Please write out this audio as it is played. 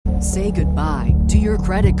Say goodbye to your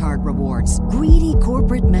credit card rewards. Greedy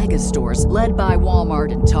corporate mega stores, led by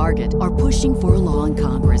Walmart and Target, are pushing for a law in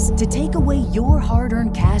Congress to take away your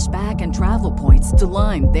hard-earned cash back and travel points to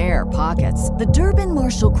line their pockets. The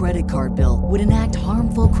Durbin-Marshall credit card bill would enact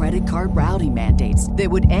harmful credit card routing mandates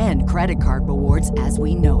that would end credit card rewards as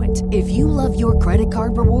we know it. If you love your credit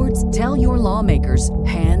card rewards, tell your lawmakers,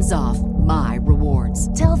 hands off my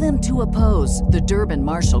rewards. Tell them to oppose the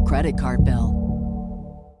Durbin-Marshall credit card bill.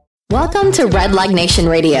 Welcome to Red Leg Nation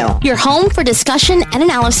Radio, your home for discussion and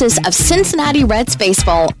analysis of Cincinnati Reds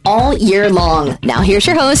baseball all year long. Now here's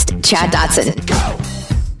your host, Chad Dotson.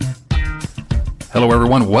 Hello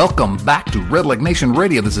everyone, welcome back to Red Leg Nation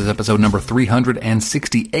Radio. This is episode number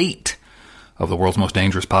 368 of the world's most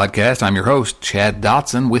dangerous podcast. I'm your host, Chad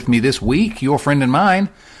Dotson. With me this week, your friend and mine,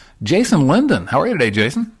 Jason Linden. How are you today,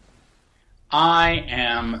 Jason? I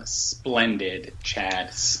am splendid,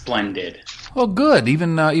 Chad. Splendid. Well, good.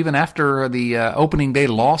 Even after the opening day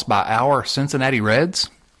loss by our Cincinnati Reds?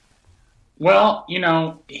 Well,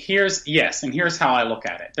 here's how I look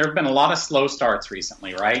at it. There have been a lot of slow starts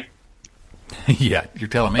recently, right? Yeah, you're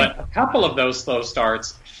telling me. But a couple of those slow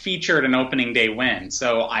starts featured an opening day win,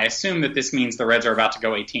 so I assume that this means the Reds are about to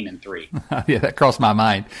go 18-3. Yeah, that crossed my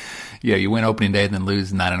mind. Yeah, you win opening day and then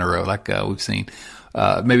lose 9 in a row like we've seen.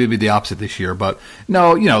 Maybe it'd be the opposite this year, but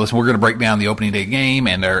no, listen, we're going to break down the opening day game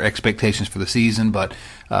and our expectations for the season, but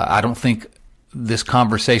I don't think this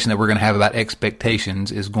conversation that we're going to have about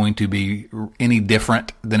expectations is going to be any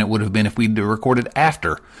different than it would have been if we'd recorded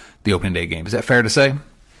after the opening day game. Is that fair to say?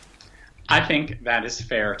 I think that is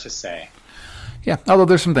fair to say. Yeah, although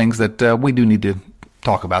there's some things that we do need to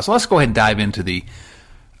talk about. So let's go ahead and dive into the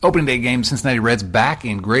opening day game. Cincinnati Reds back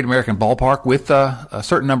in Great American Ballpark with a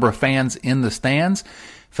certain number of fans in the stands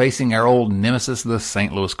facing our old nemesis, the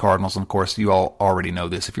St. Louis Cardinals. And, of course, you all already know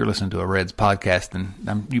this. If you're listening to a Reds podcast,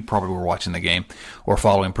 then you probably were watching the game or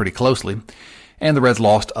following pretty closely. And the Reds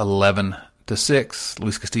lost 11-6.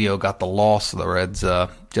 Luis Castillo got the loss. The Reds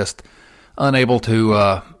just unable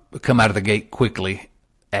to come out of the gate quickly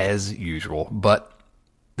as usual. But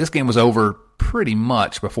this game was over pretty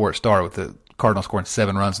much before it started with the Cardinals scoring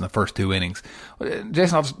 7 runs in the first 2 innings.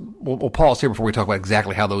 Jason, we'll pause here before we talk about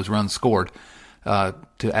exactly how those runs scored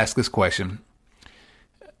to ask this question.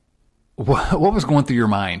 What was going through your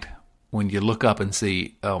mind when you look up and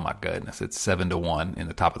see, oh my goodness, it's 7-1 in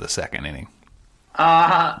the top of the second inning?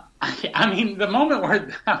 I mean, the moment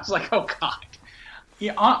where I was like, oh God.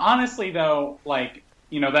 Yeah, honestly, though, that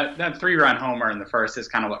 3-run homer in the first is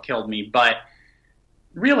kind of what killed me. But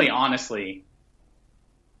really, honestly,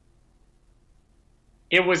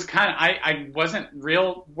 it was I wasn't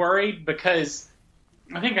real worried because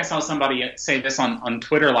I think I saw somebody say this on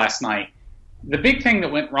Twitter last night. The big thing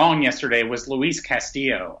that went wrong yesterday was Luis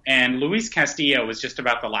Castillo. And Luis Castillo was just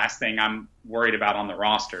about the last thing I'm worried about on the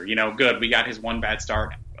roster. Good, we got his one bad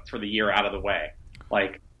start for the year out of the way.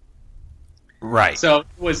 Right. So it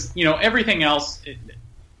was, everything else,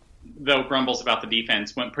 though grumbles about the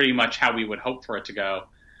defense, went pretty much how we would hope for it to go.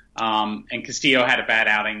 And Castillo had a bad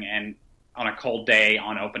outing, and on a cold day,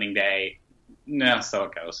 on opening day, so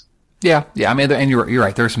it goes. Yeah. I mean, and you're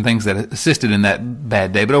right. There are some things that assisted in that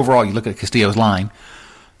bad day, but overall, you look at Castillo's line: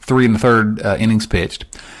 3 1/3 innings pitched.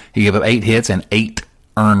 He gave up 8 hits and 8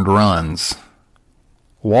 earned runs.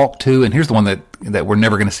 Walked 2, and here's the one that we're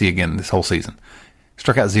never going to see again this whole season: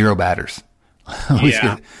 struck out 0 batters.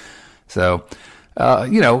 Yeah. So,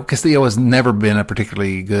 Castillo has never been a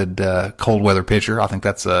particularly good cold weather pitcher. I think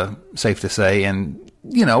that's safe to say, and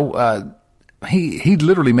he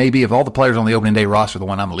literally may be, of all the players on the opening day roster, the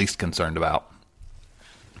one I'm least concerned about.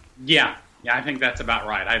 Yeah, I think that's about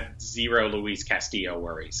right. I have 0 Luis Castillo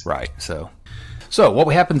worries. Right. So what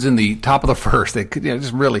happens in the top of the first? It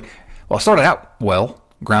just really started out well,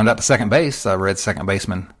 ground out to second base. Red second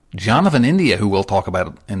baseman Jonathan India, who we'll talk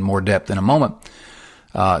about in more depth in a moment.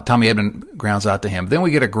 Tommy Edman grounds out to him. Then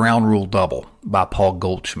we get a ground rule double by Paul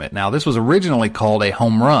Goldschmidt. Now, this was originally called a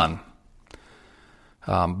home run,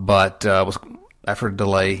 but was after a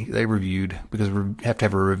delay, they reviewed, because we have to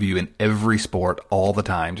have a review in every sport all the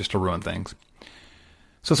time just to ruin things.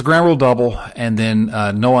 So it's a ground rule double, and then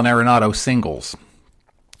Nolan Arenado singles.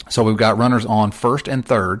 So we've got runners on first and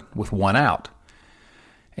third with 1 out.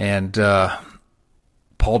 And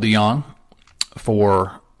Paul DeJong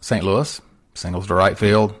for St. Louis singles to right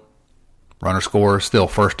field. Runner scores, still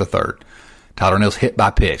first to third. Tyler O'Neill's hit by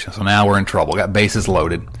pitch. So now we're in trouble. Got bases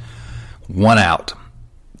loaded. 1 out.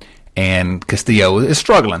 And Castillo is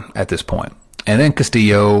struggling at this point. And then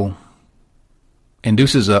Castillo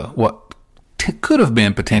induces what could have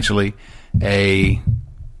been potentially a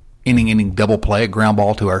inning double play, a ground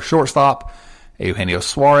ball to our shortstop. Eugenio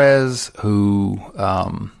Suarez, who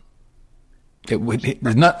it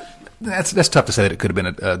was not. That's tough to say that it could have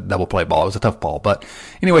been a double play ball. It was a tough ball, but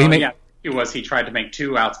anyway, he tried to make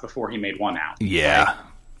 2 outs before he made 1 out. Yeah, right?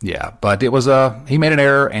 Yeah, but it was he made an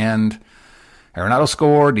error, and Arenado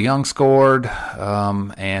scored, DeYoung scored,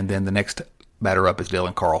 and then the next batter up is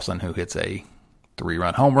Dylan Carlson, who hits a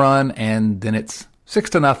 3-run home run, and then it's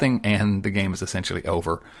 6-0, and the game is essentially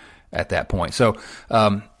over at that point. So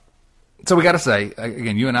we got to say,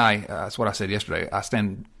 again, you and I, that's what I said yesterday, I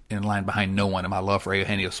stand in line behind no one in my love for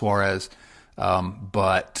Eugenio Suarez,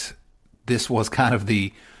 but this was kind of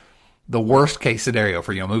the worst case scenario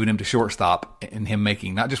for, moving him to shortstop and him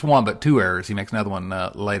making not just 1 but 2 errors. He makes another one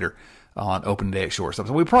later on opening day at shortstop.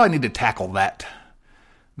 So we probably need to tackle that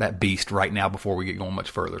beast right now before we get going much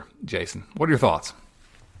further. Jason, what are your thoughts?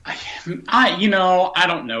 I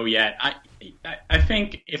don't know yet. I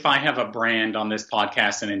think if I have a brand on this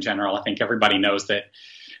podcast and in general, I think everybody knows that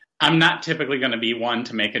I'm not typically going to be one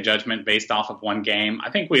to make a judgment based off of one game.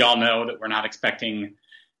 I think we all know that we're not expecting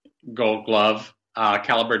Gold Glove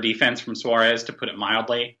caliber defense from Suarez, to put it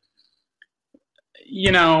mildly.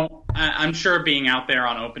 I'm sure being out there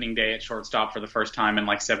on opening day at shortstop for the first time in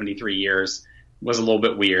like 73 years was a little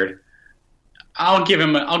bit weird. I'll give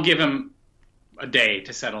him a day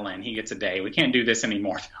to settle in. He gets a day. We can't do this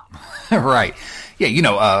anymore, though. Right.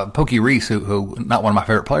 Yeah, Pokey Reese, who not one of my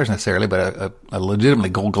favorite players necessarily, but a legitimately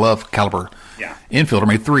Gold Glove caliber infielder,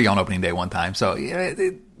 made 3 on opening day one time. So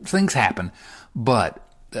things happen. But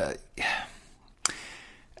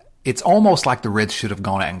it's almost like the Reds should have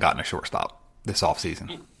gone out and gotten a shortstop this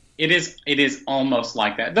offseason. It is almost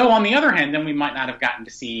like that. Though, on the other hand, then we might not have gotten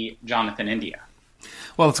to see Jonathan India.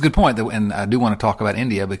 Well, it's a good point, and I do want to talk about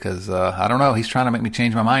India because I don't know. He's trying to make me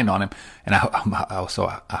change my mind on him, and I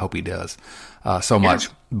hope he does so much.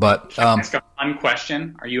 But ask a fun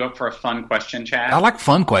question. Are you up for a fun question, Chad? I like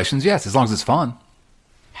fun questions. Yes, as long as it's fun.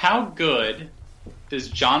 How good does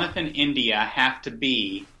Jonathan India have to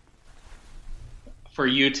be for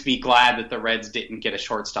you to be glad that the Reds didn't get a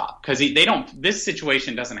shortstop? Because they don't. This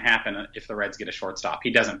situation doesn't happen if the Reds get a shortstop.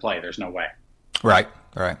 He doesn't play. There's no way. Right.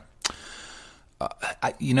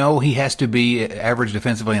 He has to be average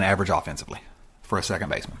defensively and average offensively for a second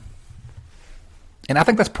baseman. And I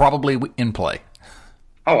think that's probably in play.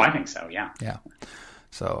 Oh, I think so, yeah. Yeah.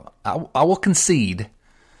 So I will concede.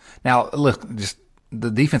 Now, look, just the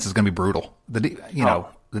defense is going to be brutal.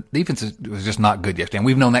 The defense was just not good yesterday. And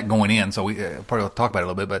we've known that going in, so we probably will talk about it a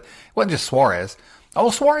little bit. But it wasn't just Suarez.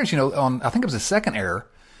 Suarez, I think it was his second error.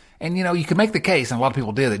 And, you could make the case, and a lot of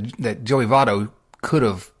people did, that Joey Votto could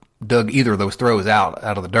have dug either of those throws out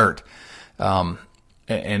of the dirt,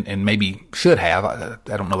 and maybe should have. I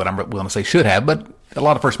don't know that I'm willing to say should have, but a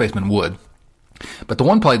lot of first basemen would. But the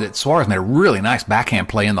one play that Suarez made a really nice backhand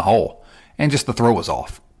play in the hole, and just the throw was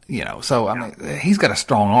off. So I mean, he's got a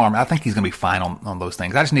strong arm. I think he's going to be fine on those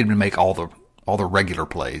things. I just need him to make all the regular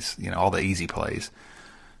plays, all the easy plays.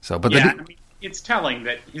 So, but it's telling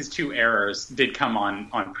that his 2 errors did come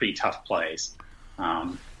on pretty tough plays.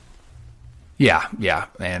 Yeah,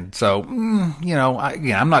 and so I'm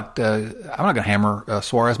not going to hammer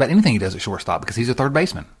Suarez about anything he does at shortstop because he's a third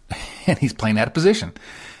baseman and he's playing out of position,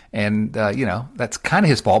 and that's kind of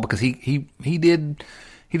his fault because he did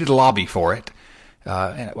lobby for it.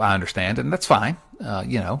 I understand, and that's fine.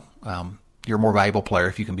 You're a more valuable player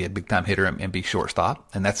if you can be a big time hitter and be shortstop,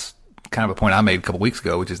 and that's kind of a point I made a couple weeks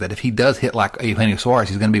ago, which is that if he does hit like Eugenio Suarez,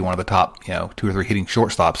 he's going to be one of the top 2 or 3 hitting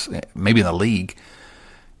shortstops maybe in the league.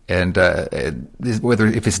 And whether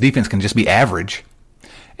if his defense can just be average,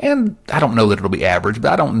 and I don't know that it'll be average,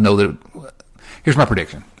 but I don't know that. Here's my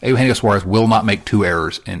prediction: Eugenio Suarez will not make 2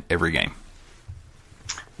 errors in every game.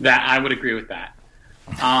 That I would agree with that.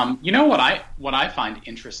 What I find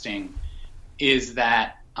interesting is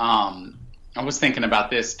that I was thinking about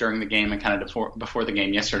this during the game and kind of before the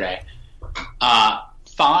game yesterday.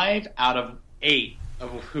 5 out of 8 of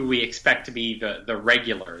who we expect to be the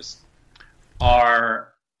regulars are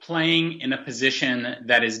playing in a position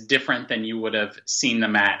that is different than you would have seen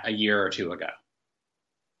them at a year or 2 ago.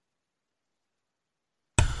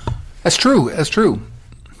 That's true.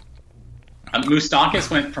 Moustakas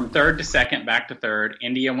went from third to second, back to third.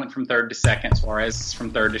 India went from third to second. Suarez is from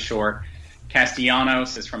third to short.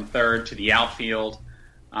 Castellanos is from third to the outfield.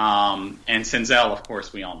 And Senzel, of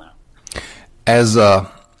course, we all know. As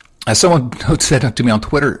someone said to me on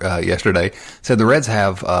Twitter yesterday, said the Reds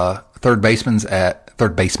have third basemen. I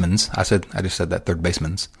just said that, third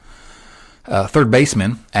basemans. Third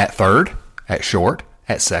baseman at third, at short,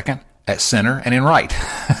 at second, at center, and in right.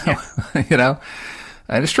 Yeah.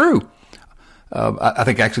 And it's true. I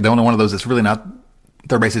think actually the only one of those that's really not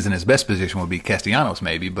third base isn't his best position would be Castellanos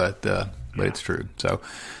maybe, but it's true. So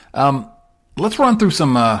let's run through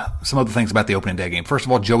some other things about the opening day game. First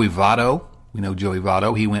of all, Joey Votto. We know Joey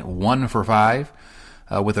Votto. He went 1 for 5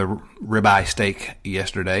 with a ribeye steak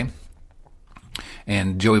yesterday.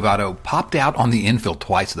 And Joey Votto popped out on the infield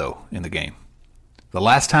twice, though, in the game. The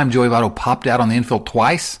last time Joey Votto popped out on the infield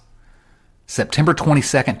twice, September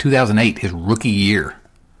 22nd, 2008, his rookie year.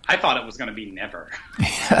 I thought it was going to be never.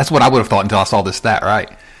 That's what I would have thought until I saw this stat, right?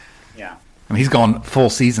 Yeah. I mean, he's gone full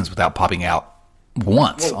seasons without popping out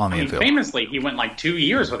once on the infield. Famously, he went like 2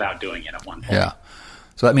 years without doing it at one point. Yeah.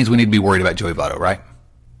 So that means we need to be worried about Joey Votto, right?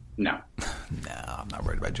 No. No, I'm not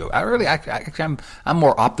worried about Joey. I'm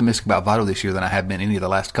more optimistic about Votto this year than I have been any of the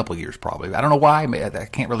last couple of years, probably. I don't know why. I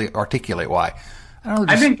can't really articulate why.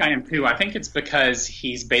 I think I am too. I think it's because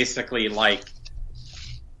he's basically like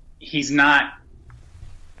he's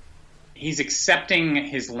accepting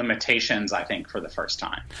his limitations. I think for the first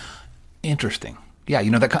time. Interesting. Yeah,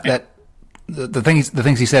 you know that the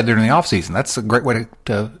things he said during the offseason. That's a great way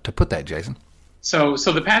to put that, Jason. So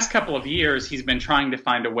the past couple of years, he's been trying to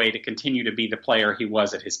find a way to continue to be the player he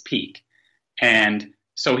was at his peak. And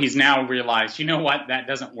so he's now realized, you know what, that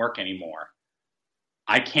doesn't work anymore.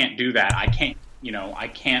 I can't do that. I can't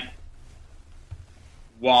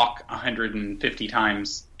walk 150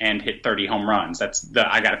 times and hit 30 home runs. I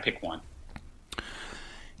got to pick one.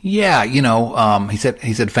 Yeah, he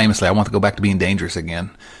said famously, I want to go back to being dangerous again.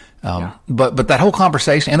 But that whole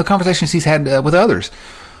conversation and the conversations he's had with others,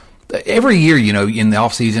 every year, in the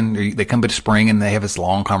off season, they come to spring and they have this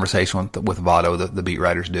long conversation with Votto, the beat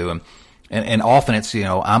writers do, and often it's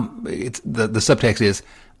the subtext is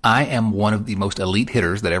I am one of the most elite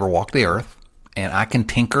hitters that ever walked the earth, and I can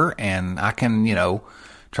tinker and I can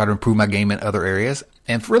try to improve my game in other areas,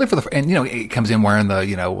 and really it comes in wearing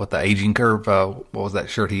the the aging curve, what was that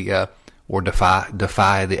shirt he wore, defy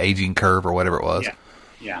the aging curve or whatever it was.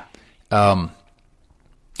 Yeah.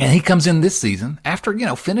 And he comes in this season after,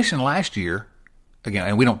 finishing last year again,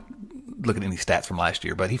 and we don't look at any stats from last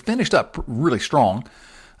year, but he finished up really strong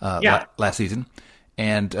last season,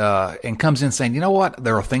 and comes in saying, you know what,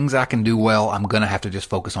 there are things I can do well. I'm going to have to just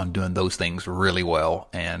focus on doing those things really well,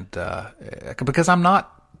 and because I'm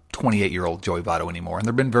not 28-year-old Joey Votto anymore, and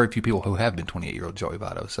there have been very few people who have been 28-year-old Joey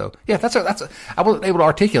Votto. So yeah, I wasn't able to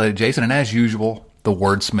articulate it, Jason, and as usual, the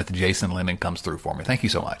wordsmith Jason Linden comes through for me. Thank you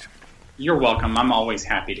so much. You're welcome. I'm always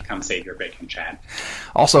happy to come save your bacon, Chad.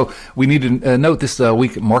 Also, we need to note this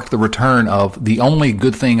week marked the return of the only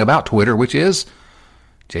good thing about Twitter, which is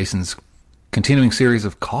Jason's continuing series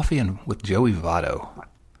of Coffee with Joey Votto.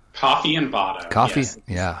 Coffee and Votto. Coffee? Yes.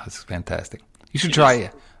 Yeah, it's fantastic. You should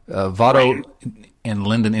try Votto and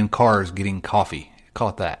Linden in cars getting coffee. Call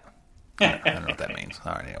it that. I don't know what that means.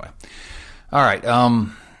 All right, anyway. All right.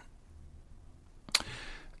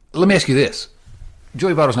 Let me ask you this.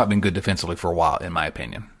 Joey Votto's not been good defensively for a while, in my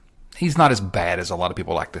opinion. He's not as bad as a lot of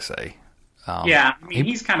people like to say.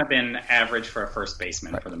 He's kind of been average for a first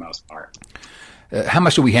baseman for the most part. How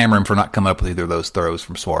much do we hammer him for not coming up with either of those throws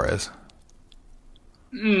from Suarez?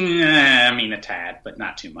 A tad, but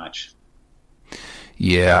not too much.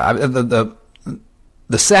 Yeah, the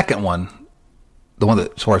second one, the one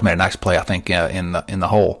that Suarez made a nice play, I think, in the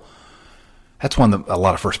hole. That's one that a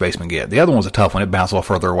lot of first basemen get. The other one was a tough one. It bounced a little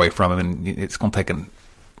further away from him, and it's going to take an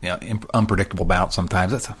unpredictable bounce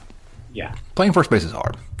sometimes. Playing first base is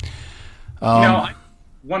hard.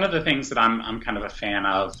 One of the things that I'm kind of a fan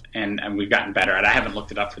of, and we've gotten better at, I haven't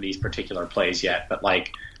looked it up for these particular plays yet, but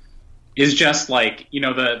is just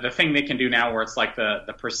the thing they can do now where it's like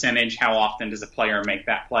the percentage, how often does a player make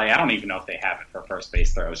that play? I don't even know if they have it for first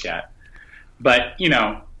base throws yet. But,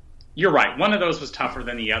 you're right. One of those was tougher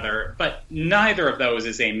than the other, but neither of those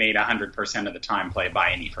is a made 100% of the time play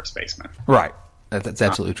by any first baseman. Right. That's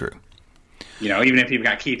absolutely true. Even if you've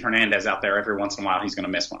got Keith Hernandez out there, every once in a while he's going to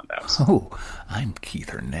miss one of those. Oh, I'm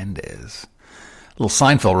Keith Hernandez. A little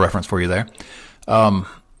Seinfeld reference for you there.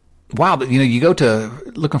 Wow, you go to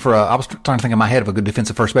looking for I was trying to think in my head of a good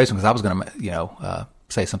defensive first baseman because I was going to,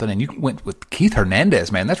 say something, and you went with Keith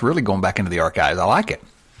Hernandez, man. That's really going back into the archives. I like it.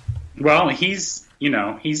 Well,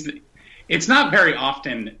 it's not very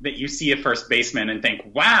often that you see a first baseman and think,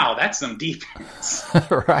 wow, that's some defense.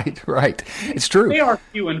 Right. It's true. They are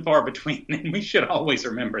few and far between, and we should always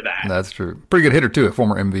remember that. That's true. Pretty good hitter, too, a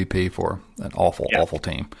former MVP for an awful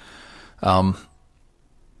team.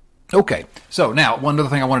 Okay, so now one other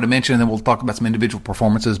thing I wanted to mention, and then we'll talk about some individual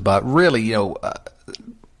performances, but really,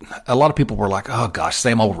 a lot of people were like, oh gosh,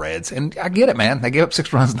 same old Reds. And I get it, man. They gave up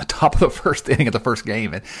 6 runs in the top of the first inning of the first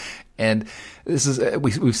game. And this is,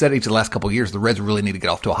 we've said each of the last couple of years, the Reds really need to get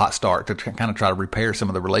off to a hot start to kind of try to repair some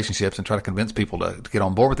of the relationships and try to convince people to get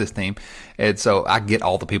on board with this team. And so I get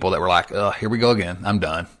all the people that were like, oh, here we go again. I'm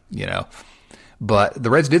done, But the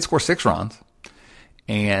Reds did score 6 runs.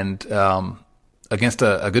 And against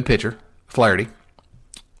a good pitcher, Flaherty,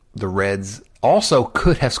 the Reds also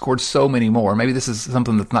could have scored so many more. Maybe this is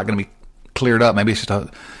something that's not going to be cleared up. Maybe it's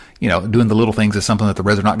just doing the little things is something that the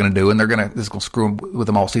Reds are not going to do, and this is going to screw with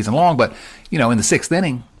them all season long. But in the 6th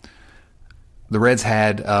inning, the Reds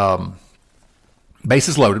had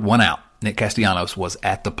bases loaded, 1 out. Nick Castellanos was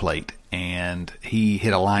at the plate, and he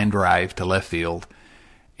hit a line drive to left field,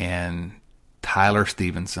 and Tyler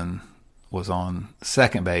Stevenson was on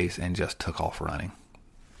second base and just took off running,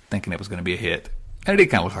 thinking it was going to be a hit. And it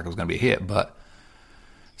did kind of look like it was going to be a hit, but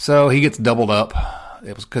so he gets doubled up.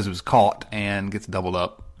 It was because it was caught and gets doubled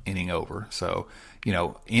up, inning over. So,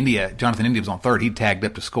 Jonathan India was on third. He tagged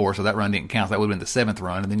up to score, so that run didn't count. So that would have been the 7th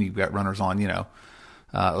run. And then you've got runners on,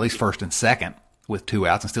 at least first and second with 2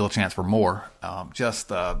 outs and still a chance for more.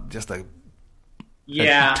 Just a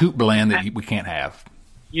toot blend that we can't have.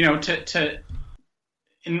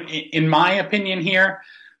 In my opinion here,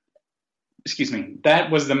 that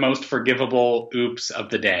was the most forgivable oops of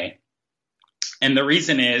the day. And the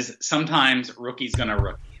reason is sometimes rookie's going to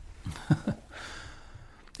rookie.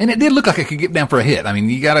 And it did look like it could get down for a hit. I mean,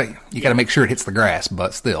 you gotta make sure it hits the grass,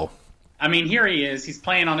 but still. I mean, here he is. He's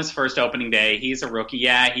playing on his first opening day. He's a rookie.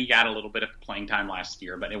 Yeah, he got a little bit of playing time last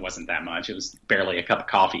year, but it wasn't that much. It was barely a cup of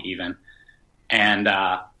coffee even. And,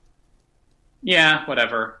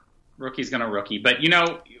 whatever. Rookie's going to rookie. But,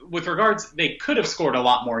 with regards, they could have scored a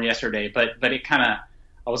lot more yesterday, but it kind of,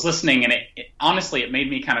 I was listening, and it honestly, it made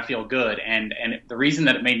me kind of feel good. And the reason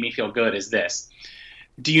that it made me feel good is this.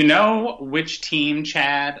 Do you know which team,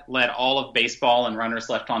 Chad, led all of baseball in runners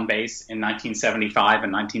left on base in 1975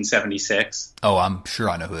 and 1976? Oh, I'm sure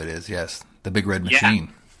I know who it is, yes. The Big Red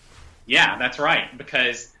Machine. Yeah, that's right.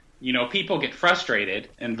 Because, people get frustrated,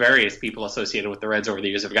 and various people associated with the Reds over the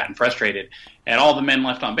years have gotten frustrated at all the men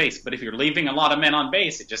left on base. But if you're leaving a lot of men on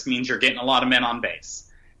base, it just means you're getting a lot of men on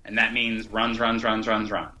base. And that means runs.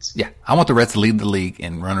 Yeah, I want the Reds to lead the league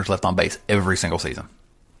in runners left on base every single season.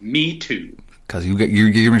 Me too. Because you're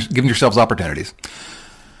giving yourselves opportunities.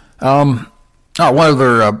 One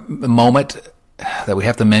other moment that we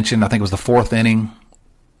have to mention, I think it was the 4th inning,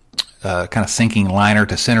 kind of sinking liner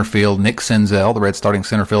to center field. Nick Senzel, the Reds starting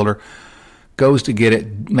center fielder, goes to get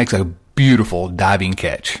it, makes a beautiful diving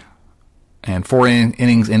catch. And 4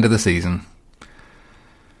 innings into the season,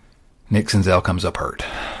 Nick Senzel comes up hurt.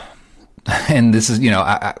 And this is,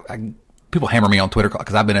 people hammer me on Twitter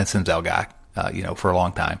because I've been a Senzel guy, for a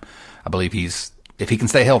long time. I believe if he can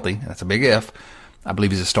stay healthy, that's a big if, I believe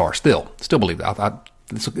he's a star. Still believe that.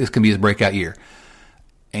 This can be his breakout year.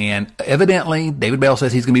 And evidently, David Bell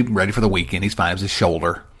says he's going to be ready for the weekend. He's fine. It was his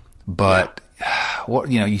shoulder. But,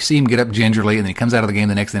 you see him get up gingerly, and then he comes out of the game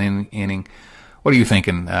the next inning. What are you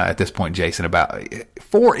thinking at this point, Jason, about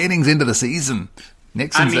 4 innings into the season?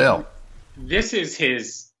 Nick Senzel. I mean, this is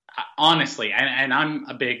his, honestly, and I'm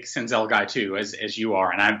a big Senzel guy too, as you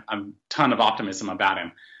are, and I'm a ton of optimism about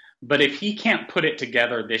him. But if he can't put it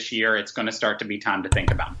together this year, it's going to start to be time to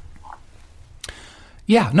think about it.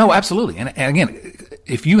 Yeah, no, absolutely. And again,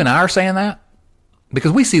 if you and I are saying that,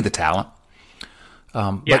 because we see the talent,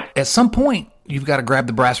 but at some point, you've got to grab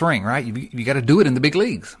the brass ring, right? You got to do it in the big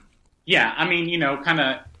leagues. Yeah, I mean, kind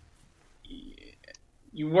of,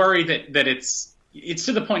 you worry that it's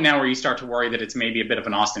to the point now where you start to worry that it's maybe a bit of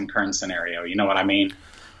an Austin Kearns scenario. You know what I mean?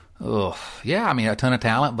 Oh, yeah. I mean, a ton of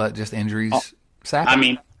talent, but just injuries sap it. I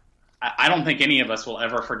mean, I don't think any of us will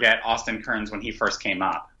ever forget Austin Kearns when he first came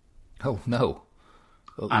up. Oh, no.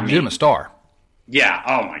 A legitimate star. Yeah,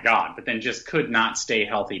 oh my God. But then just could not stay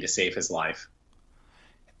healthy to save his life.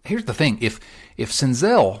 Here's the thing. If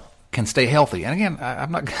Senzel can stay healthy, and again,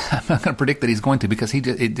 I'm not going to predict that he's going to, because he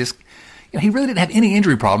really didn't have any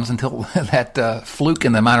injury problems until that fluke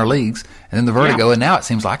in the minor leagues, and then the vertigo, and now it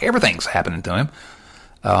seems like everything's happening to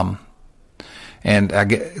him. And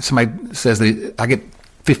somebody says that I get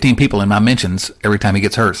 15 people in my mentions every time he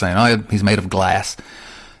gets hurt saying, "Oh, he's made of glass."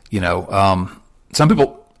 Some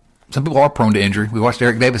people are prone to injury. We watched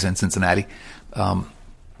Eric Davis in Cincinnati, who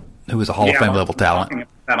was a Hall of Fame level talent.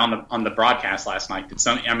 That on the broadcast last night. It's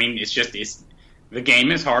the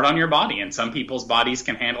game is hard on your body, and some people's bodies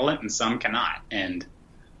can handle it, and some cannot. And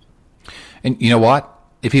you know what?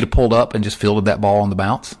 If he'd have pulled up and just fielded that ball on the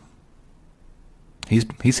bounce,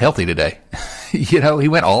 he's healthy today. He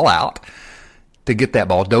went all out. to get that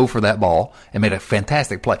ball, dove for that ball, and made a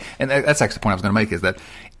fantastic play. And that's actually the point I was going to make, is that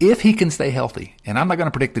if he can stay healthy, and I'm not going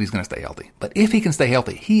to predict that he's going to stay healthy, but if he can stay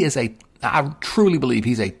healthy, I truly believe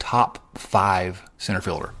he's a top 5 center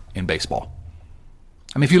fielder in baseball.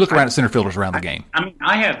 I mean, if you look around at center fielders around the game. I mean,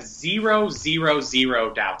 I have zero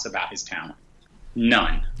doubts about his talent.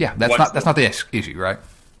 None. Yeah, that's not the issue, right?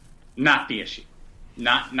 Not the issue.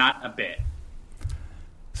 Not a bit.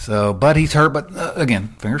 So, but he's hurt. But again,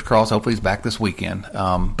 fingers crossed. Hopefully, he's back this weekend.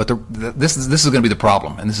 But this is going to be the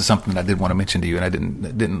problem, and this is something that I did want to mention to you, and I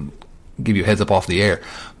didn't give you a heads up off the air.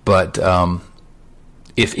 But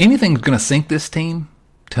if anything's going to sink this team,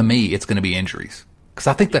 to me, it's going to be injuries. Because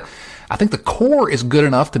I think the core is good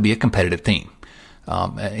enough to be a competitive team,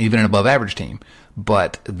 even an above average team.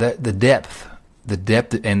 But the depth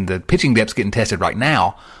and the pitching depth's getting tested right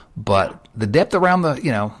now. But the depth around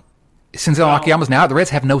since Akiyama's now out, the Reds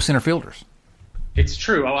have no center fielders. It's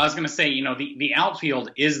true. I was going to say, the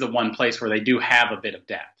outfield is the one place where they do have a bit of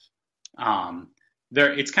depth.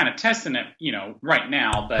 It's kind of testing it, right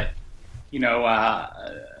now, but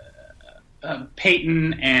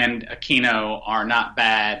Peyton and Aquino are not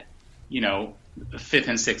bad, 5th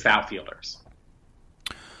and 6th outfielders.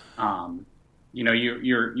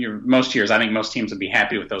 You're most years, I think most teams would be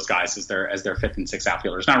happy with those guys as their 5th and 6th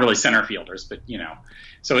outfielders. Not really center fielders, but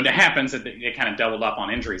so it happens that they kind of doubled up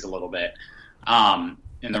on injuries a little bit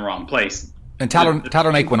in the wrong place. And Tyler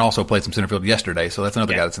Naquin also played some center field yesterday, so that's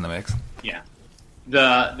another guy that's in the mix. Yeah.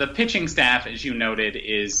 The pitching staff, as you noted,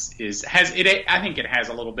 I think it has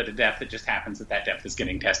a little bit of depth. It just happens that depth is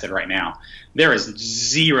getting tested right now. There is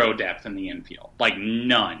zero depth in the infield, like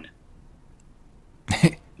none.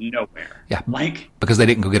 Nowhere. Yeah, because they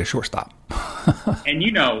didn't go get a shortstop. And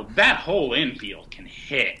that whole infield can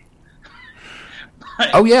hit.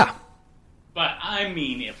 Oh yeah. But I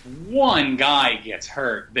mean, if one guy gets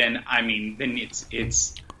hurt, then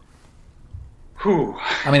it's. Whew.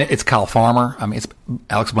 I mean, it's Kyle Farmer. I mean, it's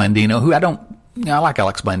Alex Blandino, who I like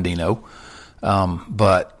Alex Blandino,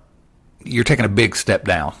 but you're taking a big step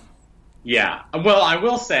down. Yeah. Well, I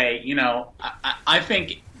will say, I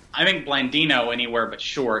think Blandino, anywhere but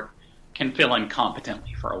short, can fill in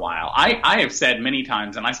competently for a while. I have said many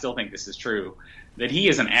times, and I still think this is true, that he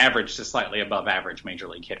is an average to slightly above average major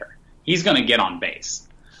league hitter. He's going to get on base.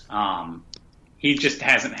 He just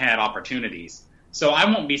hasn't had opportunities. So I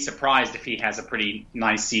won't be surprised if he has a pretty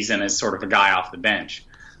nice season as sort of a guy off the bench.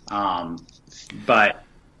 But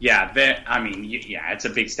yeah, it's a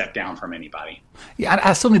big step down from anybody. Yeah,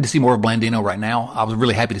 I still need to see more of Blandino right now. I was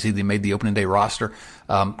really happy to see that he made the opening day roster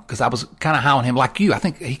because I was kind of high on him like you. I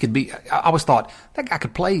think he could be. I always thought that guy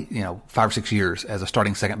could play 5 or 6 years as a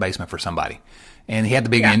starting second baseman for somebody. And he had the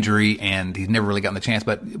big injury, and he's never really gotten the chance.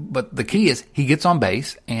 But the key is he gets on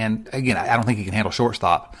base, and again, I don't think he can handle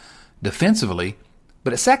shortstop defensively.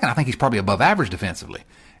 But at second, I think he's probably above average defensively.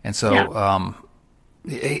 And so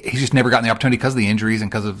he's just never gotten the opportunity because of the injuries and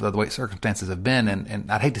because of the way circumstances have been.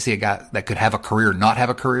 And I'd hate to see a guy that could have a career not have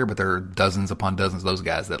a career, but there are dozens upon dozens of those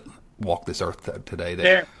guys that walk this earth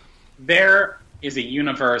today. There is a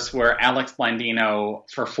universe where Alex Blandino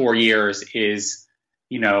for 4 years is,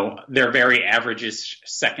 their very average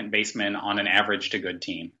second baseman on an average to good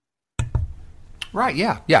team. Right,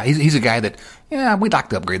 yeah. Yeah, he's a guy that, we'd like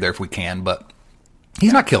to upgrade there if we can, but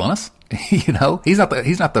he's not killing us. He's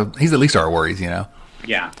the least of our worries, Yeah.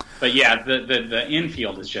 But yeah, the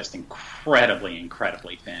infield is just incredibly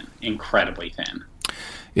thin. Incredibly thin.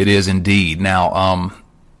 It is indeed. Now,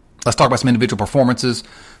 let's talk about some individual performances.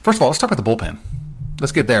 First of all, let's talk about the bullpen.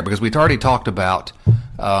 Let's get there because we've already talked about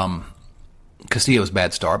Castillo's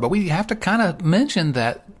bad start, but we have to kind of mention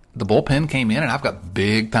that the bullpen came in, and I've got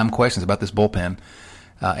big-time questions about this bullpen.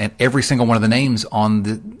 And every single one of the names on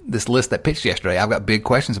this list that pitched yesterday, I've got big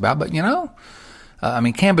questions about. But, Cam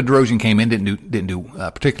Bedrosian came in, didn't do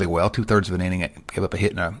particularly well. 2/3 of an inning, gave up a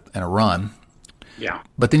hit and a run. Yeah.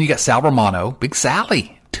 But then you got Sal Romano, Big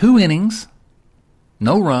Sally, 2 innings,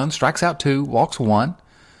 no runs, strikes out 2, walks 1.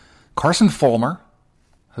 Carson Fulmer,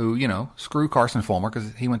 who, screw Carson Fulmer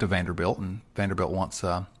because he went to Vanderbilt, and Vanderbilt once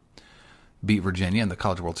beat Virginia in the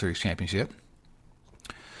College World Series championship.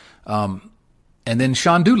 And then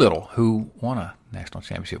Sean Doolittle, who won a national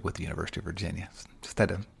championship with the University of Virginia. Just had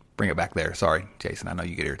to bring it back there. Sorry, Jason. I know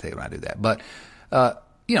you get irritated when I do that. But,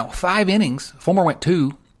 5 innings. Fulmer went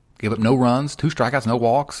 2, gave up no runs, 2 strikeouts, no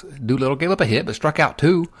walks. Doolittle gave up a hit, but struck out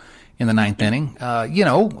 2 in the 9th inning.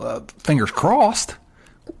 Fingers crossed.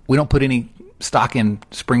 We don't put any stock in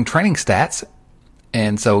spring training stats.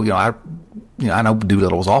 And so, I know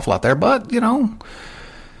Doolittle was awful out there, but, don't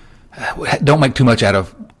make too much out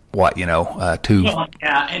of 2. Well,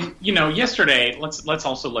 yeah, and yesterday, let's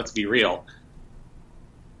be real.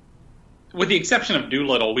 with the exception of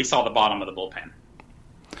Doolittle, we saw the bottom of the bullpen.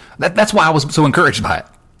 That's why I was so encouraged by it.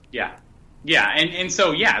 Yeah. Yeah, and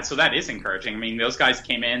so that is encouraging. I mean, those guys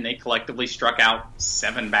came in, they collectively struck out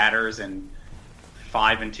 7 batters in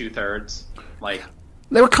 5 2/3. Like,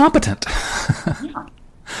 they were competent. Yeah,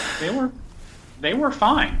 they were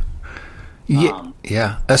fine.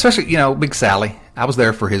 Yeah. Especially, Big Sally. I was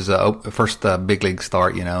there for his first big league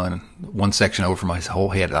start, and one section over from his whole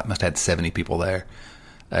head. I must have had 70 people there.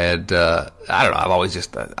 And I don't know. I've always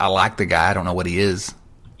I like the guy. I don't know what he is.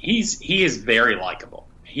 He is very likable.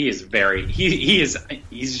 He's a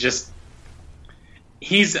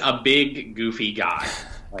big goofy guy.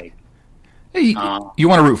 Like, you want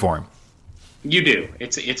to root for him. You do.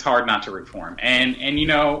 It's hard not to root for him. And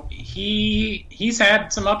he's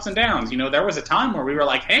had some ups and downs. There was a time where we were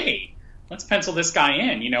like, hey, let's pencil this guy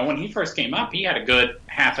in. When he first came up, he had a good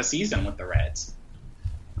half a season with the Reds.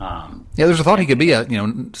 There's a thought he could be a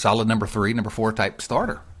solid number 3, number 4 type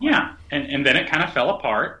starter. Yeah, and then it kind of fell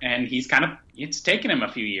apart, and it's taken him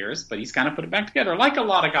a few years, but he's kind of put it back together, like a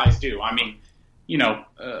lot of guys do. I mean,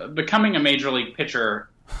 becoming a major league pitcher,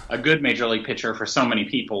 a good major league pitcher for so many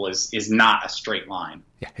people is not a straight line.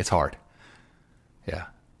 Yeah, it's hard. Yeah,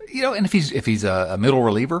 and if he's a middle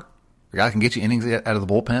reliever, a guy that can get you innings out of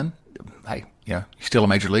the bullpen, hey, he's still a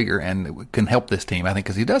major leaguer and can help this team, I think,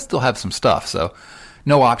 because he does still have some stuff. So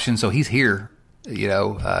no option. So he's here. They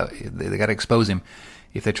got to expose him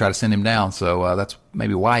if they try to send him down. So that's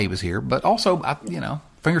maybe why he was here. But also,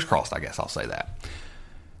 fingers crossed, I guess I'll say that.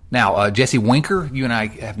 Now, Jesse Winker, you and I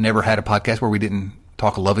have never had a podcast where we didn't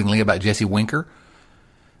talk lovingly about Jesse Winker.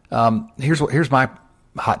 Here's my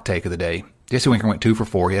hot take of the day. Jesse Winker went 2 for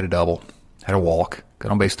 4. He had a double, had a walk,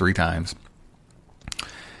 got on base 3 times.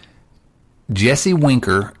 Jesse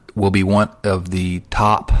Winker will be one of the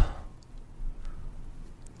top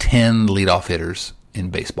 10 leadoff hitters in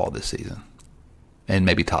baseball this season, and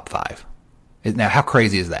maybe top 5. Now, how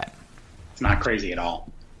crazy is that? It's not crazy at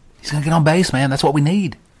all. He's going to get on base, man. That's what we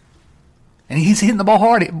need. And he's hitting the ball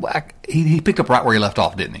hard. He picked up right where he left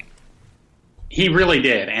off, didn't he? He really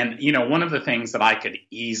did. And, one of the things that I could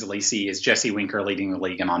easily see is Jesse Winker leading the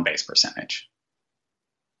league in on-base percentage.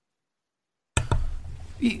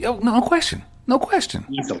 No question. No question.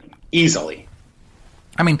 Easily.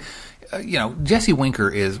 I mean, Jesse Winker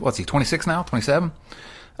is, what's he, 26 now? 27?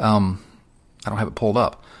 I don't have it pulled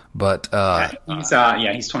up. But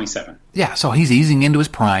he's 27. Yeah, so he's easing into his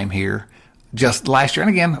prime here. Just last year, and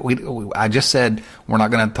again, I just said we're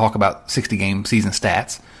not going to talk about 60-game season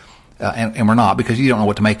stats, and we're not, because you don't know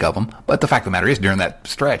what to make of them. But the fact of the matter is, during that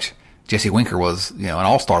stretch, Jesse Winker was an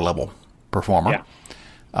all-star level performer.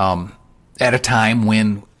 Yeah. At a time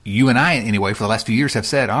when you and I, anyway, for the last few years have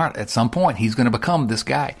said, all right, at some point he's going to become this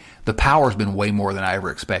guy. The power's been way more than I ever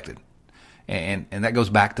expected. And that goes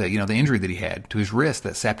back to, the injury that he had to his wrist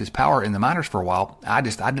that sapped his power in the minors for a while. I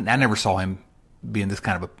never saw him being this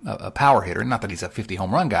kind of a power hitter. Not that he's a 50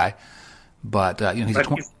 home run guy, but he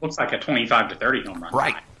looks like a 25 to 30 home run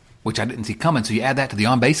right, guy. Which I didn't see coming. So you add that to the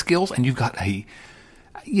on base skills, and you've got how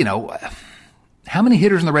many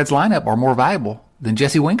hitters in the Reds lineup are more valuable than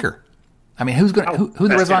Jesse Winker? I mean, who's going who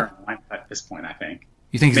the Reds lineup at this point? I think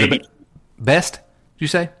you think he's the best. Did you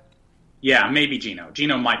say? Yeah, maybe Gino.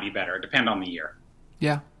 Gino might be better. Depend on the year.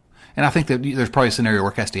 Yeah, and I think that there's probably a scenario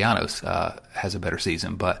where Castellanos has a better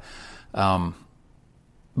season, but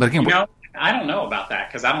again, I don't know about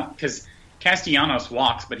that because Castellanos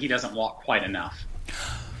walks, but he doesn't walk quite enough.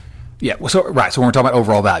 Yeah, well, so when we're talking about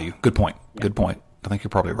overall value, good point. Yeah. Good point. I think you're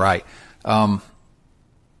probably right.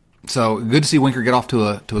 So good to see Winker get off to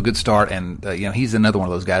a good start, and he's another one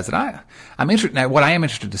of those guys that I'm interested. Now, what I am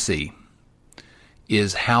interested to see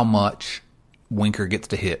is how much Winker gets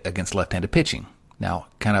to hit against left-handed pitching. Now,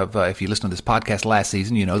 kind of if you listen to this podcast last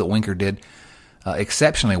season, you know that Winker did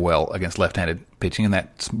exceptionally well against left-handed pitching in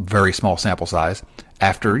that very small sample size.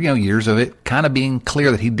 After years of it kind of being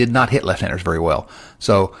clear that he did not hit left-handers very well.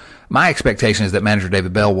 So my expectation is that manager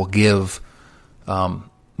David Bell will give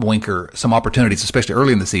Winker some opportunities, especially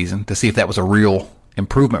early in the season, to see if that was a real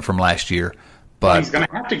improvement from last year. But he's going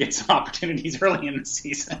to have to get some opportunities early in the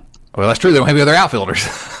season. Well, that's true. They don't have any other outfielders.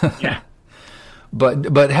 Yeah.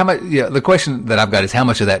 But how much? Yeah, the question that I've got is how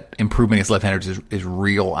much of that improvement against left-handers is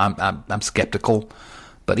real. I'm skeptical.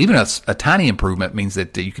 But even a tiny improvement means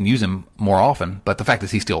that you can use him more often. But the fact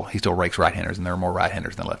is he still rakes right-handers, and there are more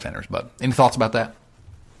right-handers than left-handers. But any thoughts about that?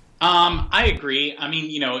 I agree. I mean,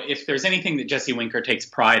 if there's anything that Jesse Winker takes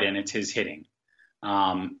pride in, it's his hitting.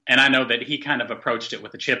 And I know that he kind of approached it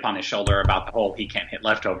with a chip on his shoulder about the whole he can't hit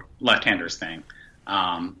left-handers thing.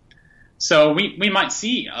 So we might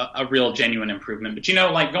see a real genuine improvement. But,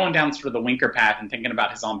 like going down sort of the Winker path and thinking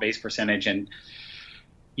about his on-base percentage, and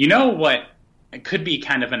what it could be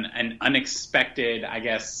kind of an unexpected, I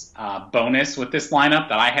guess, bonus with this lineup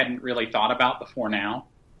that I hadn't really thought about before now.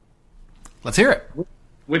 Let's hear it.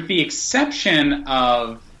 With the exception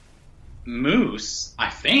of Moose,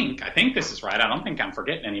 I think this is right. I don't think I'm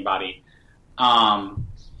forgetting anybody.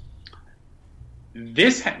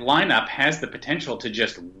 This lineup has the potential to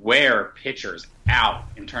just wear pitchers out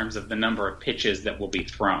in terms of the number of pitches that will be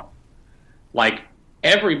thrown. Like,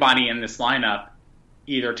 everybody in this lineup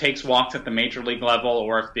either takes walks at the major league level,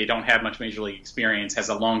 or if they don't have much major league experience, has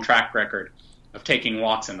a long track record of taking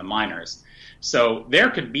walks in the minors. So there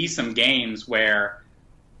could be some games where,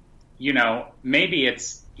 maybe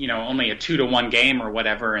it's, only a 2-1 game or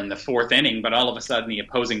whatever in the fourth inning, but all of a sudden the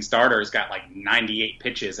opposing starter's got like 98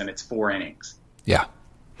 pitches and it's 4 innings. Yeah.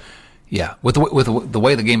 Yeah. With the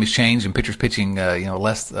way the game has changed and pitchers pitching,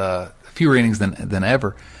 fewer innings than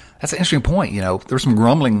ever. That's an interesting point. There was some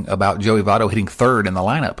grumbling about Joey Votto hitting third in the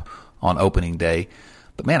lineup on opening day.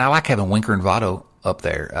 But, man, I like having Winker and Votto up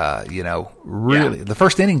there. Really. Yeah. The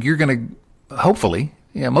first inning, you're going to, hopefully,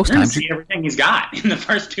 most you're times. See everything he's got in the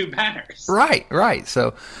first 2 batters. Right.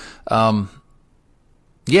 So,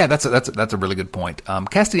 that's a really good point.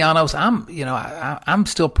 Castellanos, I'm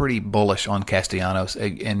still pretty bullish on Castellanos,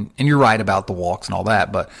 and you're right about the walks and all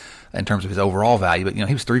that, but in terms of his overall value. But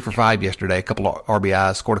he was 3 for 5 yesterday, a couple of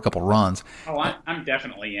RBIs, scored a couple of runs. Oh, I'm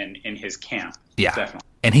definitely in his camp. Yeah, definitely.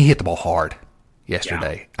 And he hit the ball hard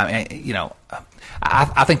yesterday. Yeah. I mean,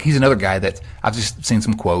 I think he's another guy that I've just seen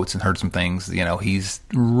some quotes and heard some things. He's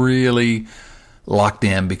really locked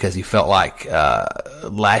in because he felt like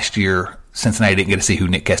last year Cincinnati didn't get to see who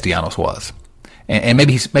Nick Castellanos was, and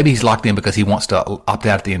maybe he's locked in because he wants to opt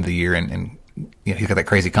out at the end of the year and he's got that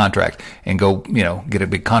crazy contract and go get a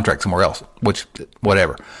big contract somewhere else, which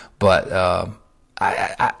whatever. But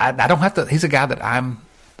I don't have to. He's a guy that I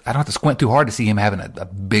don't have to squint too hard to see him having a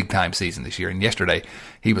big time season this year. And yesterday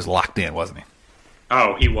he was locked in, wasn't he?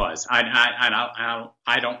 Oh, he was.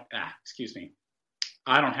 I don't. Excuse me.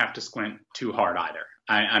 I don't have to squint too hard either.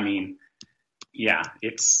 I mean, yeah,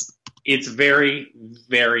 it's very,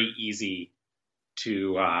 very easy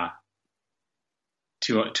to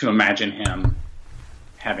imagine him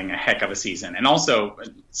having a heck of a season. And also,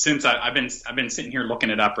 since I've been sitting here looking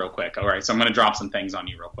it up real quick. All right, so I'm going to drop some things on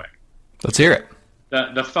you real quick. Let's hear it.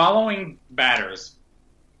 The following batters,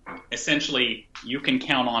 essentially, you can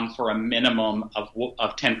count on for a minimum of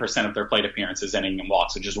 10% of their plate appearances ending in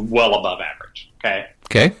walks, which is well above average.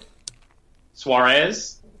 Okay.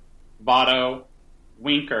 Suarez, Votto,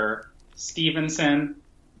 Winker, Stevenson,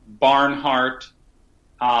 Barnhart.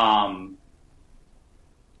 Wow,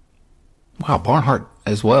 Barnhart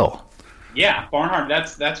as well. Yeah, Barnhart.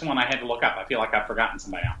 That's one I had to look up. I feel like I've forgotten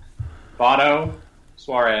somebody else. Votto,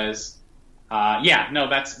 Suarez.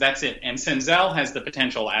 That's it. And Senzel has the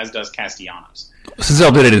potential, as does Castellanos.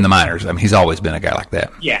 Senzel did it in the minors. I mean, he's always been a guy like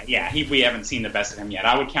that. Yeah. We haven't seen the best of him yet.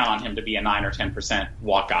 I would count on him to be a 9 or 10%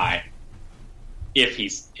 walk guy if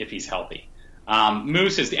he's healthy.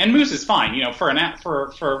 Moose is fine.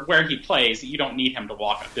 For where he plays, you don't need him to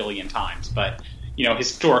walk 1 billion times. But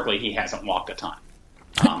historically, he hasn't walked a ton.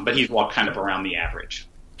 But he's walked kind of around the average.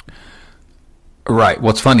 Right.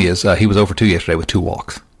 What's funny is he was over 2 yesterday with 2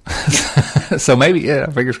 walks. So maybe,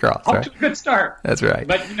 fingers crossed. Off to a good start. That's right.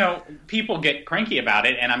 But, people get cranky about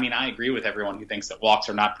it. And, I mean, I agree with everyone who thinks that walks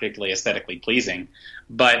are not particularly aesthetically pleasing.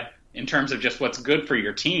 But in terms of just what's good for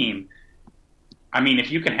your team, I mean,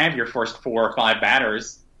 if you can have your first 4 or 5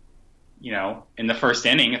 batters, in the first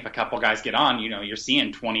inning, if a couple guys get on, you're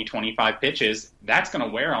seeing 20, 25 pitches, that's going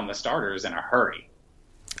to wear on the starters in a hurry.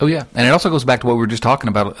 Oh, yeah. And it also goes back to what we were just talking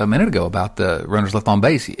about a minute ago about the runners left on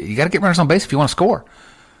base. You got to get runners on base if you want to score.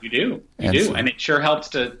 You do. And it sure helps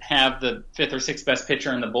to have the 5th or 6th best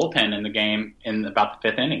pitcher in the bullpen in the game in about the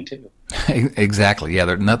 5th inning, too. Exactly. Yeah.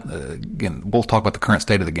 Again, we'll talk about the current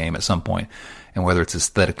state of the game at some point and whether it's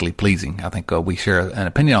aesthetically pleasing. I think we share an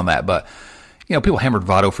opinion on that. But, people hammered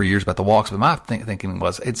Votto for years about the walks. But my thinking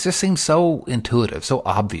was it just seems so intuitive, so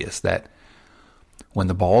obvious that when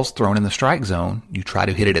the ball's thrown in the strike zone, you try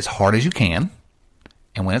to hit it as hard as you can.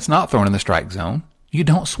 And when it's not thrown in the strike zone, you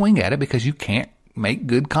don't swing at it because you can't make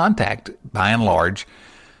good contact by and large,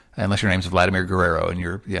 unless your name's Vladimir Guerrero and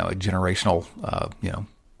you're a generational,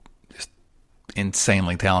 just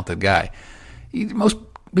insanely talented guy. Most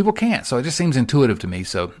people can't, so it just seems intuitive to me.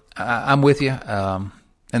 So I'm with you, and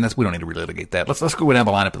we don't need to relitigate that. Let's go down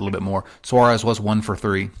the lineup a little bit more. Suarez was 1 for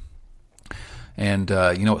 3, and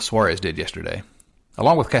you know what Suarez did yesterday,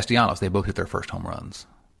 along with Castellanos. They both hit their first home runs.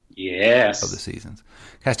 Yes. of the seasons.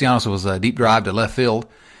 Castellanos was a deep drive to left field,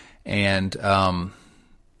 and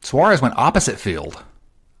Suarez went opposite field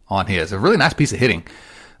on his. A really nice piece of hitting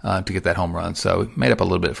to get that home run. So he made up a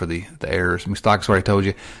little bit for the errors. Moustakas already told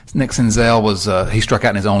you. Nick Senzel was he struck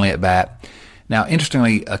out in his only at bat. Now,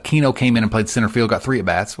 interestingly, Aquino came in and played center field, got 3 at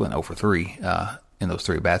bats, went 0 for 3 in those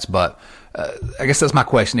 3 at bats. But I guess that's my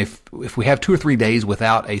question. If we have 2 or 3 days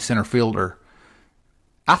without a center fielder,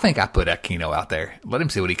 I think I put Aquino out there. Let him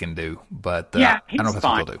see what he can do. But yeah, I don't know if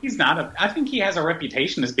fine. He'll do. He's not. I think he has a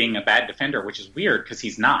reputation as being a bad defender, which is weird because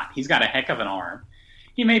he's not. He's got a heck of an arm.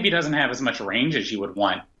 He maybe doesn't have as much range as you would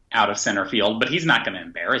want out of center field, but he's not going to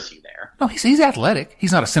embarrass you there. No, he's athletic.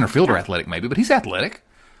 He's not a center fielder athletic maybe, but he's athletic.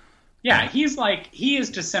 Yeah, he is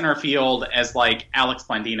to center field as like Alex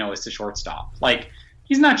Blandino is to shortstop. Like,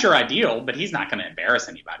 he's not your ideal, but he's not going to embarrass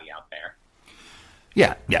anybody out there.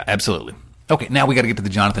 Yeah, absolutely. Okay, now we got to get to the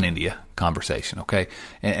Jonathan India conversation, okay?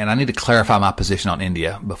 And I need to clarify my position on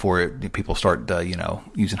India before people start,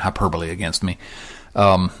 using hyperbole against me.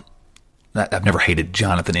 I've never hated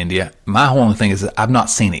Jonathan India. My whole thing is that I've not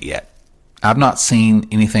seen it yet. I've not seen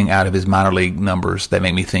anything out of his minor league numbers that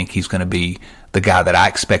make me think he's going to be the guy that I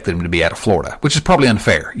expected him to be out of Florida, which is probably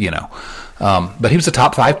unfair, But he was a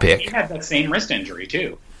top 5 pick. He had that same wrist injury,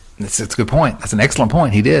 too. That's a good point. That's an excellent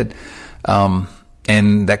point. He did.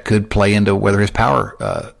 And that could play into whether his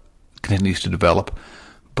power continues to develop.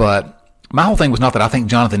 But my whole thing was not that I think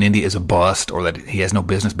Jonathan India is a bust or that he has no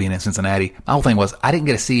business being in Cincinnati. My whole thing was I didn't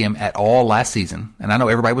get to see him at all last season. And I know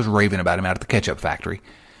everybody was raving about him out at the Ketchup Factory.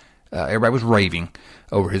 Everybody was raving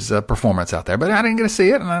over his performance out there. But I didn't get to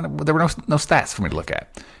see it, and there were no stats for me to look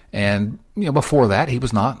at. And, before that, he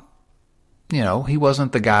was not, he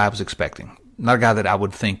wasn't the guy I was expecting. Not a guy that I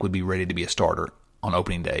would think would be ready to be a starter on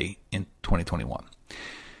opening day in 2021.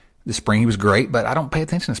 This spring he was great, but I don't pay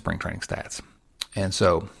attention to spring training stats. And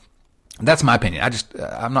so that's my opinion.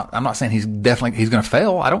 I'm not saying he's going to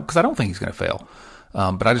fail. Because I don't think he's going to fail.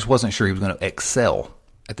 But I just wasn't sure he was going to excel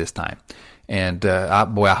at this time. And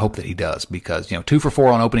I hope that he does, because 2 for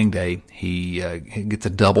 4 on opening day, he gets a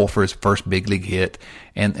double for his first big league hit,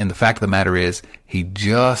 and the fact of the matter is he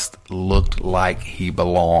just looked like he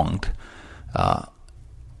belonged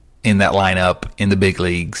in that lineup in the big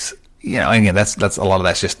leagues. Again, that's a lot of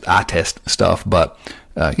that's just eye test stuff, but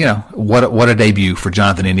what a debut for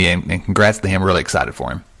Jonathan India, and congrats to him. Really excited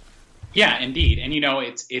for him. Yeah, indeed, and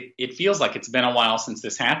it feels like it's been a while since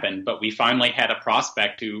this happened, but we finally had a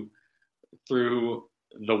prospect who, through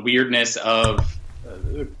the weirdness of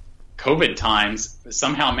COVID times,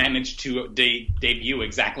 somehow managed to debut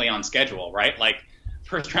exactly on schedule, right? Like,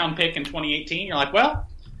 first round pick in 2018, you're like, well,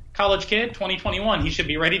 college kid, 2021, he should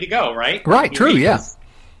be ready to go, right? Right, true, yeah.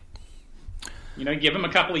 Give him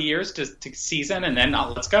a couple of years to season, and then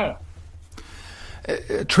let's go.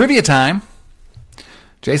 Trivia time.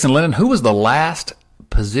 Jason Lennon, who was the last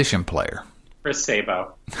position player? Chris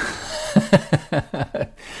Sabo.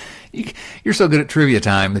 You're so good at trivia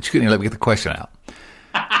time that you couldn't even let me get the question out.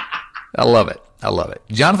 I love it.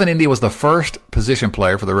 Jonathan India was the first position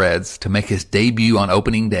player for the Reds to make his debut on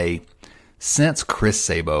opening day since Chris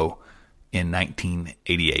Sabo in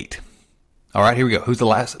 1988. All right, here we go. Who's the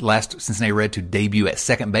last Cincinnati Red to debut at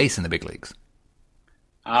second base in the big leagues?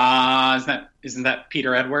 Isn't that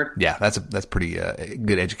Peter Edward? Yeah, that's pretty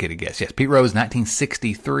good educated guess. Yes, Pete Rose,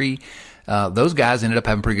 1963. Those guys ended up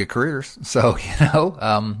having pretty good careers. So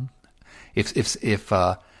if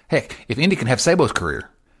Indy can have Sabo's career,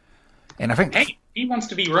 and I think he wants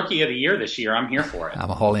to be Rookie of the Year this year. I'm here for it.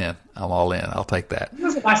 I'm all in. I'll take that. When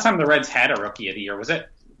was the last time the Reds had a Rookie of the Year? Was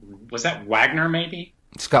that Wagner maybe?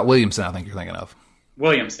 Scott Williamson, I think you're thinking of.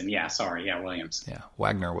 Williamson, yeah. Sorry, yeah, Williams. Yeah,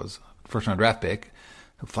 Wagner was first round draft pick.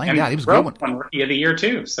 Flamed out. He was Rose won Rookie of the Year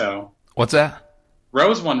too. So what's that?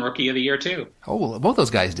 Rose won Rookie of the Year too. Oh, well, both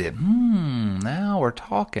those guys did. Now we're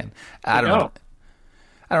talking. I don't know.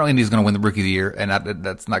 I don't think he's going to win the Rookie of the Year, and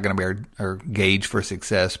that's not going to be our gauge for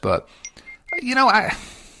success. But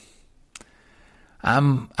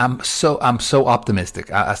I'm so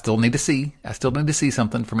optimistic. I still need to see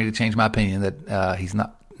something for me to change my opinion that he's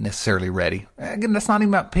not necessarily ready. Again, that's not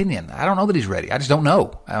even my opinion. I don't know that he's ready. I just don't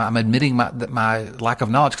know. I'm admitting my lack of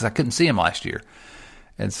knowledge because I couldn't see him last year.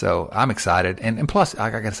 And so I'm excited. And plus, I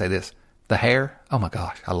got to say this, the hair, oh my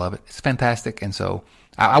gosh, I love it. It's fantastic. And so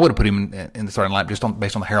I would have put him in the starting lineup just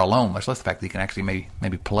based on the hair alone, much less the fact that he can actually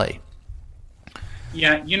maybe play.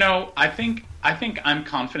 Yeah, I think I'm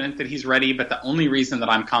confident that he's ready, but the only reason that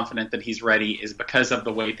I'm confident that he's ready is because of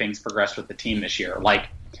the way things progressed with the team this year. Like,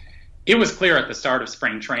 it was clear at the start of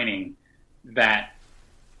spring training that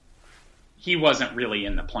he wasn't really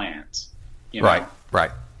in the plans. Right.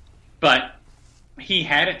 But he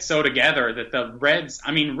had it so together that the Reds,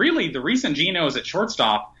 I mean, really the reason Gino is at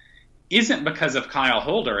shortstop isn't because of Kyle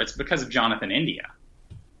Holder. It's because of Jonathan India.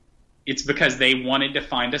 It's because they wanted to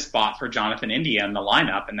find a spot for Jonathan India in the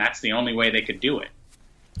lineup, and that's the only way they could do it.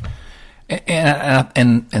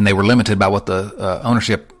 And they were limited by what the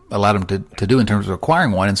ownership allowed them to do in terms of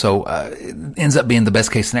acquiring one, and so it ends up being the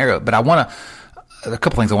best case scenario. But a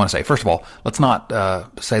couple things I want to say. First of all, let's not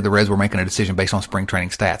say the Reds were making a decision based on spring training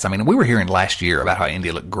stats. I mean, we were hearing last year about how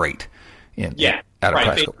India looked great out of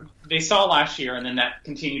right. They saw last year, and then that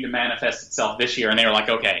continued to manifest itself this year, and they were like,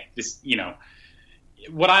 okay, this,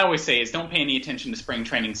 what I always say is don't pay any attention to spring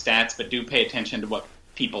training stats, but do pay attention to what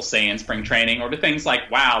people say in spring training, or to things like,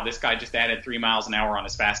 wow, this guy just added 3 miles an hour on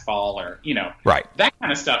his fastball, or, right. That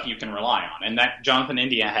kind of stuff you can rely on. And that Jonathan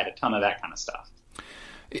India had a ton of that kind of stuff.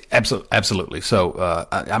 Absolutely. So,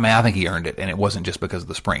 I think he earned it, and it wasn't just because of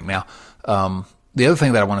the spring. Now, the other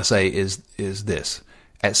thing that I want to say is this.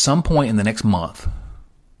 At some point in the next month,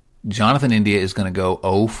 Jonathan India is going to go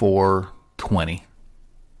 0 for 20. He's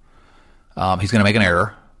going to make an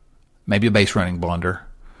error, maybe a base running blunder.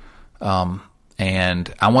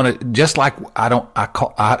 And I want to, just like I don't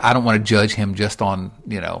want to judge him just on,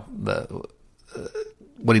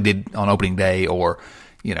 what he did on opening day, or,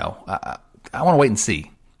 I want to wait and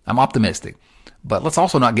see. I'm optimistic, but let's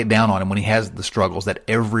also not get down on him when he has the struggles that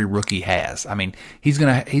every rookie has. I mean, he's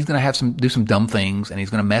gonna do some dumb things, and he's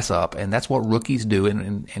gonna mess up, and that's what rookies do.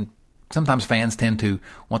 And sometimes fans tend to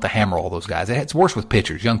want to hammer all those guys. It's worse with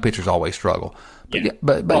pitchers. Young pitchers always struggle,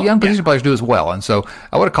 but young position players do as well. And so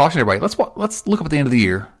I would caution everybody. Let's look up at the end of the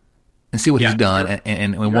year and see what he's done,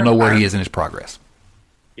 and we'll know where he is in his progress.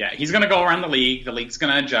 Yeah, he's going to go around the league. The league's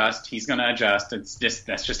going to adjust. He's going to adjust.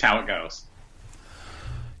 That's just how it goes.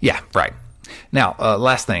 Yeah, right. Now,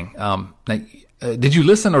 last thing. Did you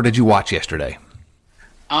listen or did you watch yesterday?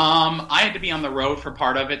 I had to be on the road for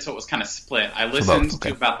part of it, so it was kind of split. I listened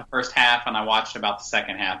to about the first half, and I watched about the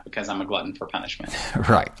second half because I'm a glutton for punishment.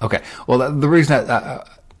 Right. Okay. Well, the reason I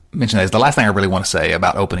mentioned that is the last thing I really want to say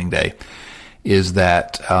about opening day is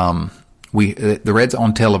that the Reds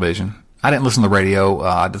on television. I didn't listen to the radio.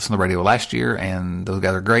 I did listen to the radio last year, and those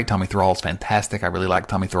guys are great. Tommy Thrall is fantastic. I really like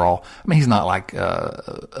Tommy Thrall. I mean, he's not like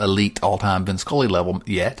elite all-time Vin Scully level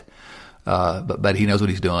yet, but he knows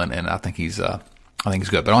what he's doing, and I think he's good.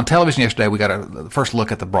 But on television yesterday, we got a first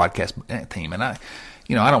look at the broadcast team, and I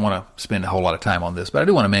don't want to spend a whole lot of time on this, but I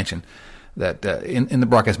do want to mention that in the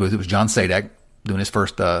broadcast booth, it was John Sadak doing his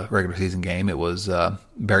first regular season game. It was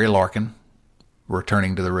Barry Larkin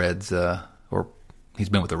returning to the Reds, or he's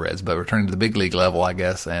been with the Reds, but returning to the big league level, I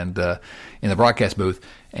guess, and in the broadcast booth,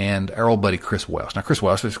 and our old buddy Chris Welsh. Now, Chris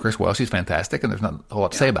Welsh, he's fantastic, and there's not a whole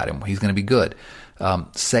lot to say about him. He's going to be good.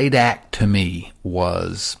 Sadak, to me,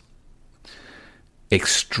 was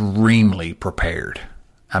extremely prepared.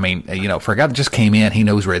 I mean, for a guy that just came in, he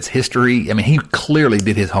knows Reds history. I mean, he clearly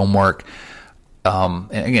did his homework. And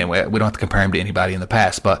again, we don't have to compare him to anybody in the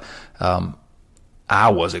past, but I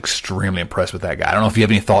was extremely impressed with that guy. I don't know if you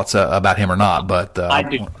have any thoughts about him or not, but I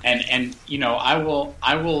do. And I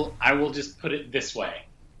will just put it this way.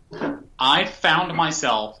 I found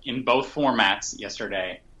myself in both formats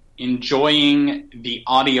yesterday enjoying the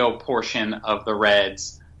audio portion of the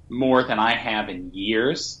Reds more than I have in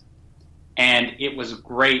years. And it was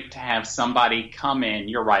great to have somebody come in,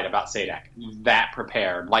 you're right about Sadak, that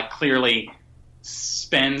prepared, like clearly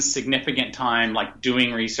spends significant time like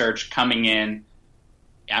doing research, coming in.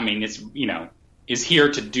 I mean, it's, is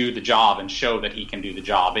here to do the job and show that he can do the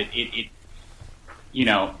job.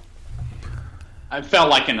 I felt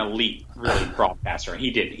like an elite, really broadcaster.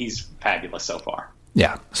 He's fabulous so far.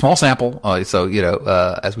 Yeah, small sample, so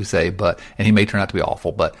as we say, and he may turn out to be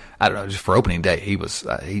awful, but I don't know. Just for opening day, he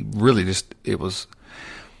really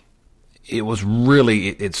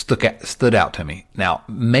stood out to me. Now,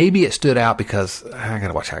 maybe it stood out because I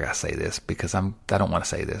gotta watch how I gotta say this because I don't want to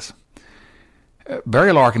say this.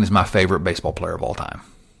 Barry Larkin is my favorite baseball player of all time.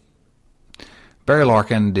 Barry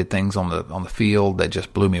Larkin did things on the field that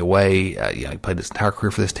just blew me away. He played his entire career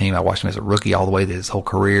for this team. I watched him as a rookie all the way to his whole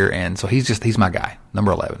career, and so he's my guy,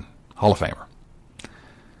 number 11, Hall of Famer.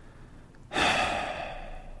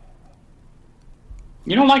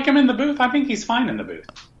 You don't like him in the booth? I think he's fine in the booth.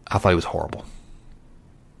 I thought he was horrible.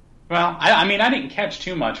 Well, I mean, I didn't catch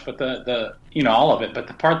too much, but the all of it. But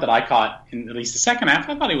the part that I caught in at least the second half,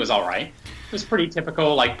 I thought he was all right. It was pretty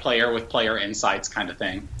typical, like player with player insights kind of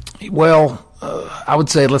thing. Well, I would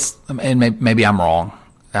say and maybe I'm wrong.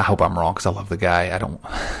 I hope I'm wrong because I love the guy. I don't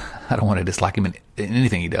want to dislike him in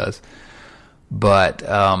anything he does. But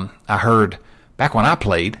I heard back when I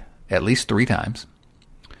played at least 3 times.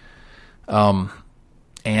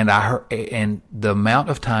 and I heard, and the amount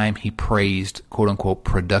of time he praised "quote unquote"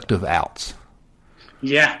 productive outs.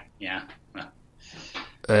 Yeah.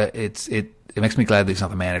 It makes me glad that he's not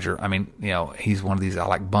the manager. I mean, he's one of these. I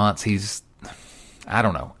like bunts. I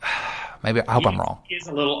don't know. Maybe I hope I'm wrong. He is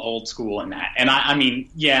a little old school in that, and I might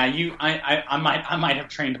have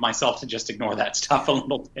trained myself to just ignore that stuff a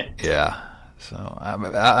little bit. Yeah. So I don't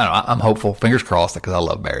know. I'm hopeful. Fingers crossed, because I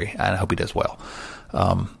love Barry, and I hope he does well.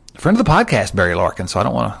 Friend of the podcast, Barry Larkin. So I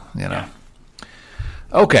don't want to, Yeah.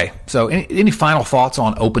 Okay. So any final thoughts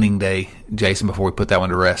on opening day, Jason, before we put that one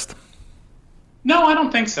to rest? No, I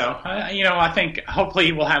don't think so. I think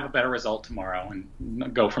hopefully we'll have a better result tomorrow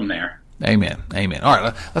and go from there. Amen. All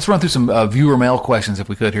right, let's run through some viewer mail questions if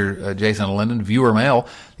we could here, Jason and Lyndon. Viewer mail.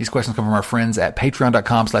 These questions come from our friends at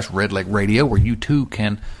patreon.com/redlegradio, where you too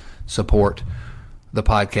can support the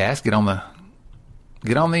podcast. Get on the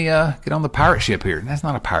pirate ship here. That's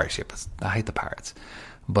not a pirate ship. I hate the pirates.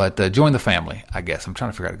 But join the family, I guess. I'm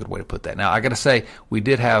trying to figure out a good way to put that. Now, I got to say, we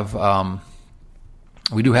do have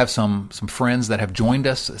some friends that have joined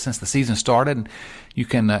us since the season started. And you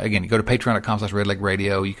can, again, you go to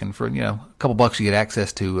patreon.com/redlegradio. You can, for a couple bucks, you get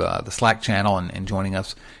access to the Slack channel and joining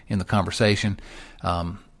us in the conversation.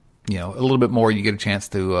 A little bit more, you get a chance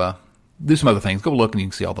to do some other things. Go look and you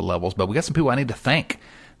can see all the levels. But we got some people I need to thank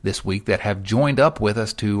this week that have joined up with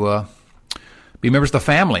us to be members of the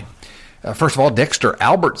family. First of all, Dexter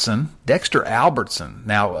Albertson.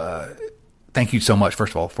 Now, thank you so much,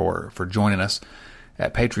 first of all, for joining us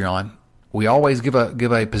at Patreon. We always give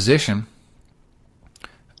a position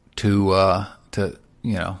to our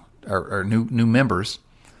new members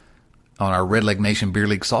on our Red Leg Nation Beer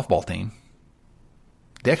League softball team.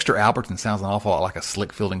 Dexter Albertson sounds an awful lot like a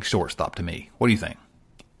slick fielding shortstop to me. What do you think?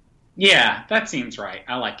 Yeah, that seems right.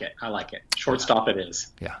 I like it. Shortstop it is.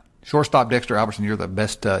 Yeah. Shortstop Dexter Albertson, you're the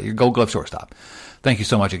best, you're Gold Glove shortstop. Thank you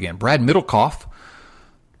so much again. Brad Middlecoff,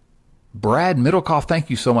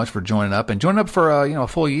 thank you so much for joining up for a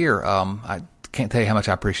full year. I can't tell you how much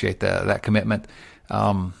I appreciate that commitment.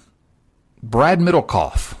 Brad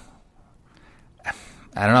Middlecoff.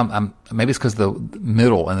 I don't know. Maybe it's because the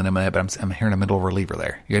middle and then I'm hearing a middle reliever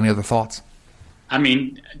there. You got any other thoughts? I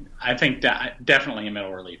mean, I think definitely a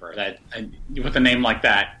middle reliever. That with a name like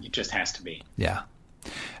that, it just has to be. Yeah.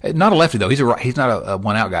 Not a lefty though. He's not a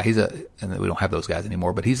one out guy. And we don't have those guys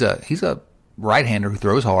anymore. But he's a right-hander who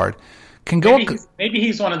throws hard. Maybe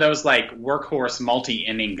he's one of those like workhorse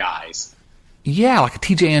multi-inning guys. Yeah, like a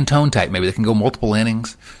TJ Antone type. Maybe they can go multiple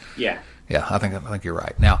innings. Yeah. Yeah, I think you're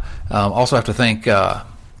right. Now, also have to thank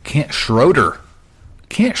Kent Schroeder.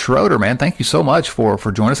 Kent Schroeder, man, thank you so much for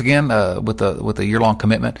joining us again with a year-long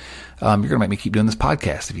commitment. You're going to make me keep doing this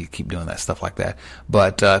podcast if you keep doing that stuff like that.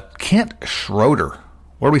 But Kent Schroeder,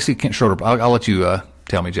 where do we see Kent Schroeder? I'll let you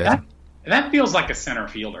tell me, Jason. That feels like a center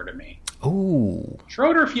fielder to me. Ooh.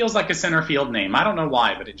 Schroeder feels like a center field name. I don't know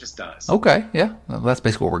why, but it just does. Okay, yeah, well, that's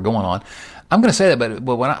basically what we're going on. I'm going to say that,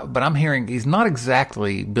 but I'm hearing he's not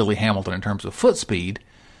exactly Billy Hamilton in terms of foot speed,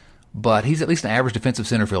 but he's at least an average defensive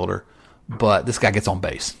center fielder. But this guy gets on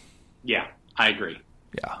base. Yeah, I agree.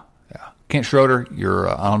 Yeah. Kent Schroeder, you're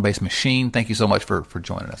an on-base machine. Thank you so much for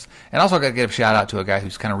joining us. And also I got to give a shout-out to a guy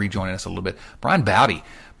who's kind of rejoining us a little bit, Brian Bowdy.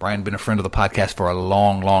 Brian, been a friend of the podcast for a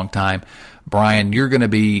long, long time. Brian, you're going to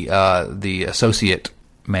be the associate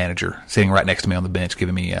manager sitting right next to me on the bench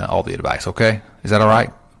giving me all the advice, okay? Is that all right?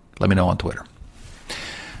 Let me know on Twitter.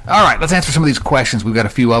 All right, let's answer some of these questions. We've got a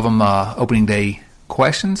few of them opening day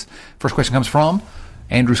questions. First question comes from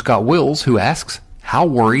Andrew Scott Wills, who asks, how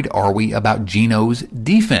worried are we about Geno's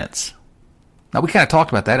defense? Now, we kind of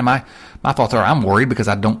talked about that, and my thoughts are I'm worried because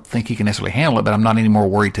I don't think he can necessarily handle it, but I'm not any more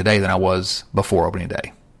worried today than I was before opening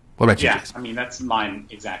day. What about you, Jason? I mean, that's mine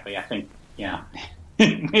exactly. I think,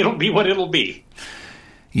 it'll be what it'll be.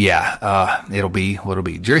 Yeah, it'll be what it'll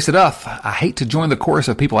be. Jerry Saduff, I hate to join the chorus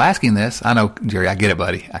of people asking this. I know, Jerry, I get it,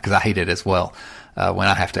 buddy, because I hate it as well when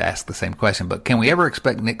I have to ask the same question. But can we ever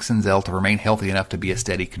expect Nick Senzel to remain healthy enough to be a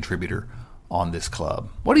steady contributor on this club?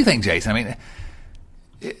 What do you think, Jason? I mean,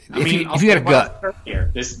 if you had a gut.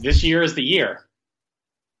 This year is the year.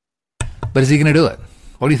 But is he going to do it?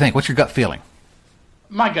 What do you think? What's your gut feeling?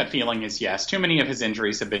 My gut feeling is yes. Too many of his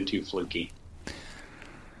injuries have been too fluky.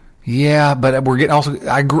 Yeah, but we're getting also.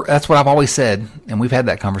 I agree, that's what I've always said, and we've had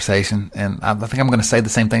that conversation. And I think I'm going to say the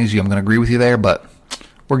same thing as you. I'm going to agree with you there, but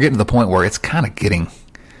we're getting to the point where it's kind of getting.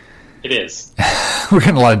 It is. We're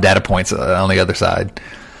getting a lot of data points on the other side.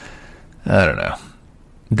 I don't know.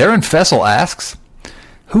 Darren Fessel asks,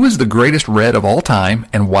 who is the greatest Red of all time,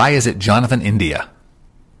 and why is it Jonathan India?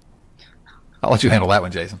 I'll let you handle that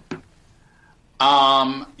one, Jason.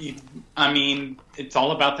 I mean, it's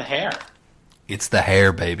all about the hair. It's the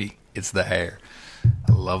hair, baby. It's the hair.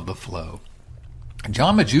 I love the flow.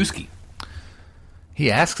 John Majewski. He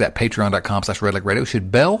asks at patreon.com/redlegradio,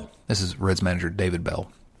 should Bell, this is Reds manager David Bell.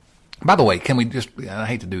 By the way, can we just, I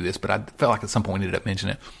hate to do this, but I felt like at some point we ended up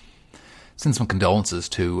mentioning it. Send some condolences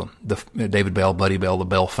to the David Bell, Buddy Bell, the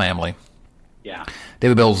Bell family. Yeah.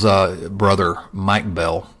 David Bell's brother, Mike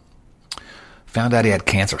Bell, found out he had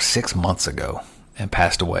cancer 6 months ago and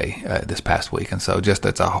passed away this past week. And so just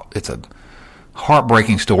it's a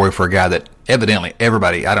heartbreaking story for a guy that evidently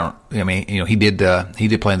everybody, he did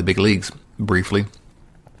play in the big leagues briefly,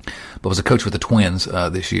 but was a coach with the Twins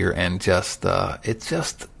this year, and it's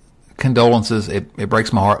just condolences. It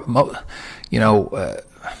breaks my heart.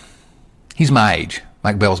 He's my age.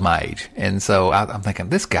 Mike Bell's my age, and so I'm thinking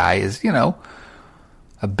this guy is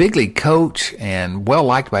a big league coach and well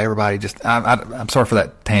liked by everybody. Just I'm sorry for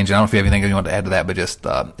that tangent. I don't know if you have anything you want to add to that, but just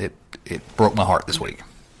it broke my heart this week.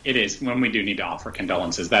 It is, when we do need to offer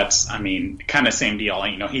condolences. That's, kind of same deal.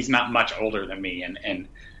 He's not much older than me, and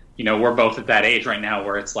we're both at that age right now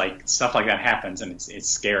where it's like stuff like that happens, and it's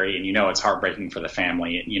scary, and it's heartbreaking for the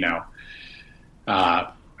family.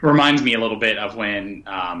 Reminds me a little bit of when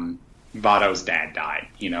Votto's dad died.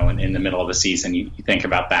 In the middle of the season, you think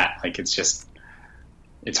about that, like it's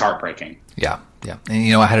heartbreaking. Yeah.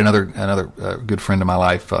 And I had another good friend in my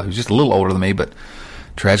life who's just a little older than me, but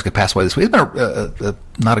tragically passed away this week. It's been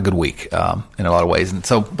not a good week in a lot of ways, and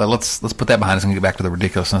so. But let's put that behind us and get back to the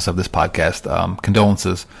ridiculousness of this podcast.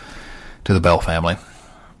 Condolences to the Bell family.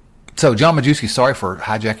 So, John Majewski, sorry for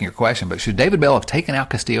hijacking your question, but should David Bell have taken out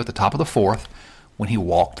Castillo at the top of the fourth when he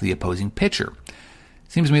walked the opposing pitcher?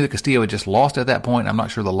 It seems to me that Castillo had just lost at that point. I'm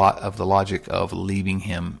not sure the logic of leaving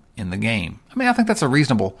him in the game. I think that's a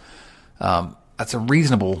reasonable.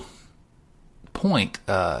 Point.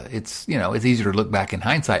 It's easier to look back in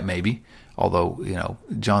hindsight, maybe. Although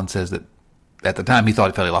John says that at the time he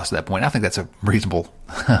thought he lost at that point. I think that's a reasonable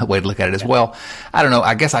way to look at it as well. I don't know.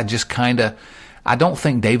 I guess I just I don't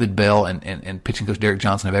think David Bell and pitching coach Derek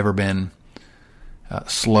Johnson have ever been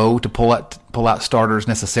slow to pull out starters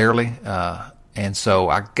necessarily. And so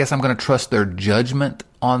I guess I'm going to trust their judgment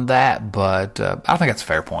on that. But I think that's a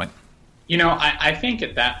fair point. I think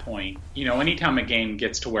at that point, anytime a game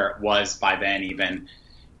gets to where it was by then, even,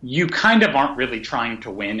 you kind of aren't really trying to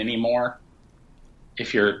win anymore.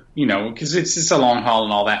 If you're, because it's just a long haul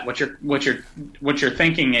and all that. What you're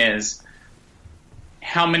thinking is,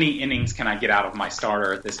 how many innings can I get out of my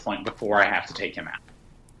starter at this point before I have to take him out?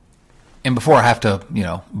 And before I have to,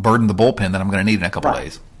 burden the bullpen that I'm going to need in a couple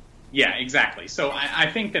days. Yeah, exactly. So I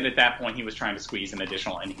think that at that point he was trying to squeeze an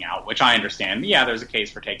additional inning out, which I understand. Yeah, there's a case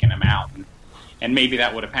for taking him out, and maybe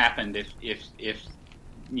that would have happened if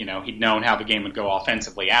he'd known how the game would go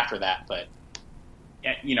offensively after that. But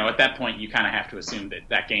at that point you kind of have to assume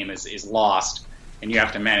that game is lost, and you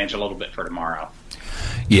have to manage a little bit for tomorrow.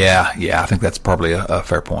 Yeah, I think that's probably a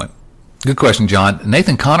fair point. Good question, John.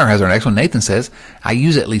 Nathan Connor has our next one. Nathan says, I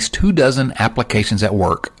use at least 24 applications at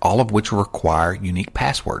work, all of which require unique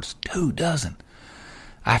passwords. 24.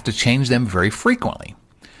 I have to change them very frequently.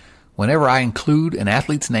 Whenever I include an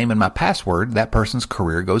athlete's name in my password, that person's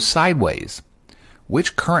career goes sideways.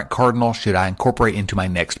 Which current Cardinal should I incorporate into my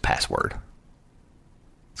next password?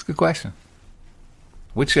 That's a good question.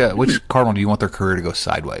 Which Cardinal do you want their career to go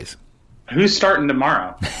sideways? Who's starting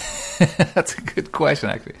tomorrow? That's a good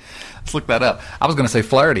question, actually. Let's look that up. I was going to say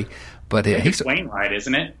Flaherty, but he's Wainwright,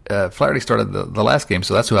 isn't it? Flaherty started the last game,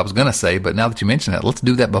 so that's who I was going to say. But now that you mention it, let's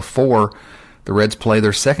do that before the Reds play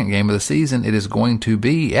their second game of the season. It is going to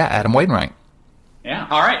be Adam Wainwright. Yeah,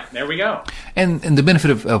 all right, there we go. And the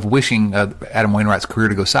benefit of wishing Adam Wainwright's career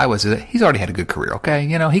to go sideways is that he's already had a good career, okay?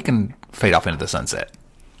 He can fade off into the sunset.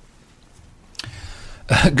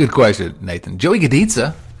 Good question, Nathan. Joey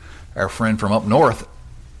Gaditza, our friend from up north,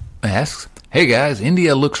 asks, hey guys,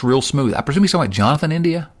 India looks real smooth. I presume he's talking about Jonathan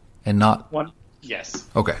India and not... One. Yes.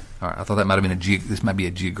 Okay, all right. I thought that might have been this might be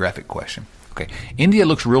a geographic question. Okay, India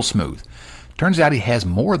looks real smooth. Turns out he has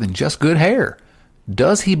more than just good hair.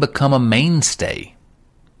 Does he become a mainstay?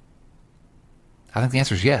 I think the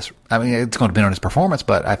answer is yes. It's going to depend on his performance,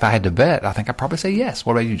 but if I had to bet, I think I'd probably say yes.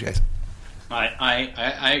 What about you, Jason?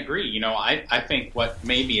 I agree. I think what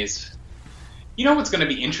maybe is... what's going to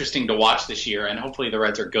be interesting to watch this year, and hopefully the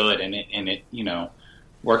Reds are good and it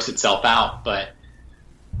works itself out. But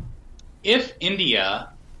if India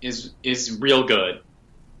is real good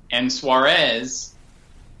and Suarez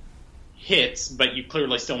hits, but you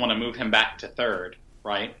clearly still want to move him back to third,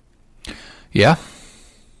 right? Yeah.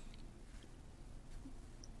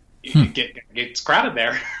 It gets crowded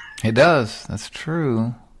there. It does. That's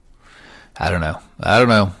true. I don't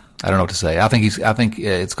know. I don't know what to say. I think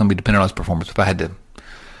it's going to be dependent on his performance. If I had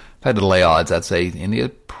to lay odds, I'd say India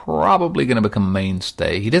is probably going to become a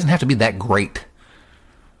mainstay. He doesn't have to be that great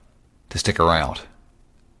to stick around.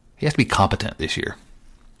 He has to be competent this year.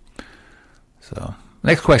 So,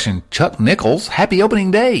 next question, Chuck Nichols. Happy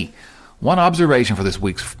opening day. One observation for this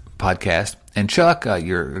week's podcast. And Chuck,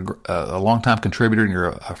 you're a longtime contributor and you're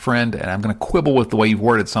a friend, and I'm going to quibble with the way you've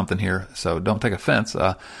worded something here, so don't take offense.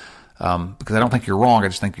 Because I don't think you're wrong. I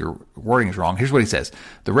just think your wording is wrong. Here's what he says.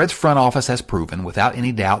 The Reds front office has proven, without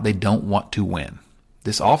any doubt, they don't want to win.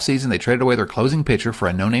 This offseason, they traded away their closing pitcher for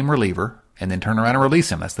a no-name reliever and then turned around and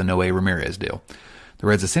released him. That's the Noé Ramirez deal. The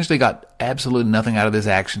Reds essentially got absolutely nothing out of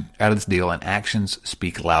this deal, and actions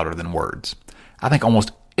speak louder than words. I think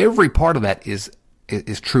almost every part of that is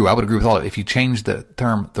true. I would agree with all of it. If you change the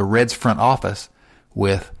term, the Reds front office,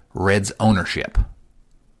 with Reds ownership.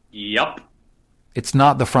 Yep. It's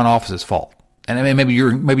not the front office's fault. And I mean, maybe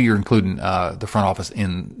you're including the front office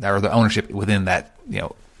or the ownership within that,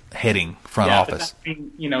 heading front office.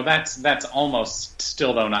 But that's almost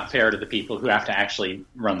still, though, not fair to the people who have to actually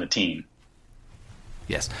run the team.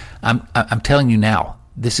 Yes. I'm telling you now,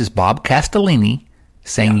 this is Bob Castellini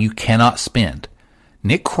saying you cannot spend.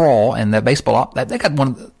 Nick Kroll and that baseball they got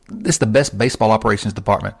this is the best baseball operations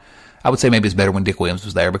department. I would say maybe it's better when Dick Williams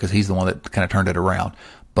was there because he's the one that kind of turned it around.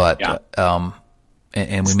 But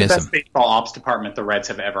and we miss him. It's the best baseball ops department the Reds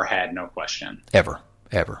have ever had, no question. Ever.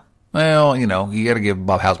 Well, you got to give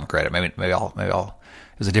Bob Hausman credit. Maybe it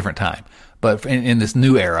was a different time. But in this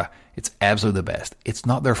new era, it's absolutely the best. It's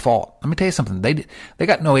not their fault. Let me tell you something. They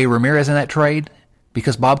got Noé Ramirez in that trade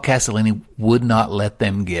because Bob Castellini would not let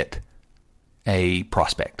them get a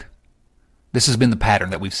prospect. This has been the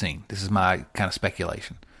pattern that we've seen. This is my kind of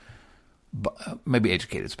speculation. Maybe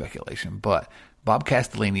educated speculation. But Bob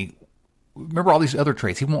Castellini, remember all these other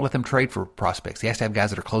trades. He won't let them trade for prospects. He has to have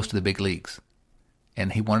guys that are close to the big leagues.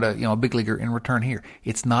 And he wanted a big leaguer in return here.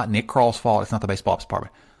 It's not Nick Kroll's fault. It's not the baseball ops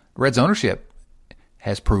department. Reds ownership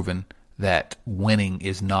has proven that winning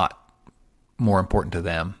is not more important to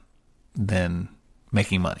them than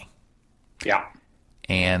making money. Yeah.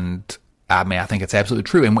 And I think it's absolutely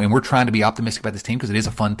true. And we're trying to be optimistic about this team because it is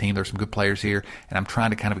a fun team. There's some good players here. And I'm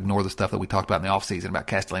trying to kind of ignore the stuff that we talked about in the offseason about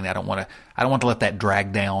Castellini. I don't want to let that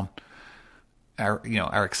drag down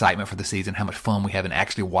our excitement for the season, how much fun we have in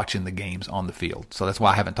actually watching the games on the field. So that's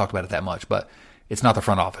why I haven't talked about it that much. But it's not the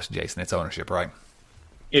front office, Jason. It's ownership, right?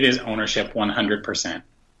 It is ownership 100%.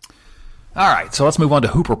 All right, so let's move on to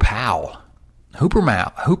Hooper Powell.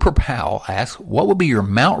 Hooper Powell asks, what would be your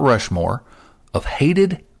Mount Rushmore of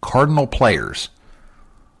hated Cardinal players?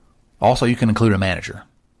 Also, you can include a manager.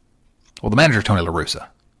 Well, the manager is Tony La Russa.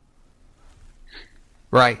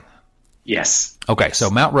 Right? Yes. Okay, so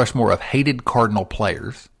Mount Rushmore of hated Cardinal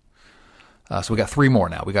players. So we got three more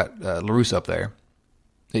now. We got La Russa up there.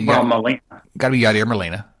 Molina. Got to be Yadier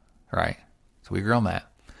Molina, right? So we agree on that.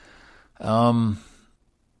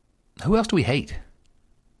 Who else do we hate?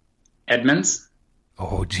 Edmonds.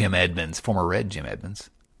 Oh, Jim Edmonds, former Red Jim Edmonds.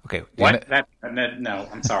 Okay. What? No,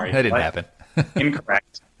 I'm sorry. That didn't happen.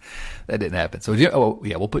 Incorrect. That didn't happen. So,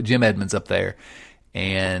 we'll put Jim Edmonds up there.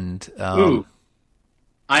 And who?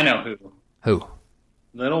 I know who. Who?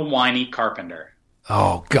 Little whiny Carpenter.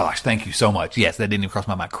 Oh, gosh, thank you so much. Yes, that didn't even cross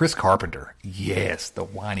my mind. Chris Carpenter. Yes, the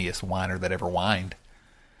whiniest whiner that ever whined.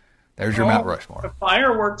 There's your Mount Rushmore. The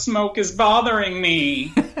firework smoke is bothering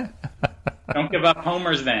me. Don't give up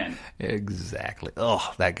homers then. Exactly.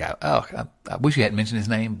 Oh, that guy. Oh, I wish you hadn't mentioned his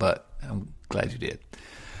name, but I'm glad you did.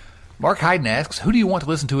 Mark Hyden asks, who do you want to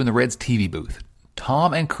listen to in the Reds TV booth?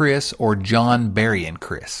 Tom and Chris or John, Barry, and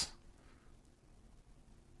Chris?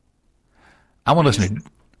 I want to listen to...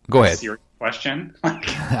 Go ahead. Your question?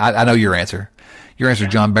 I know your answer. Your answer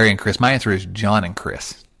is John, Barry, and Chris. My answer is John and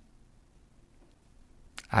Chris.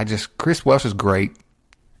 Chris Welsh is great.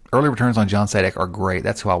 Early returns on John Sadek are great.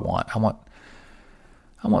 That's who I want.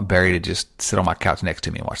 I want Barry to just sit on my couch next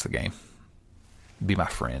to me and watch the game. Be my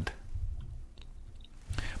friend.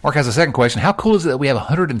 Mark has a second question. How cool is it that we have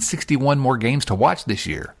 161 more games to watch this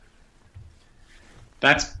year?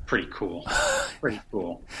 That's pretty cool. Pretty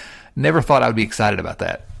cool. Never thought I would be excited about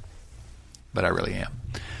that, but I really am.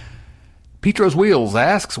 Petro's Wheels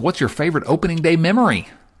asks, what's your favorite opening day memory?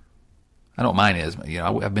 I know what mine is.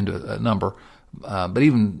 I've been to a number, but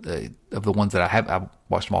even of the ones that I've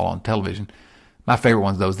watched them all on television. My favorite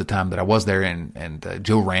one's those the time that I was there and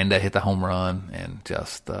Joe Randa hit the home run and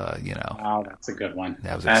just Wow, that's a good one.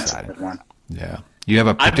 That was exciting. That's a good one. Yeah. You have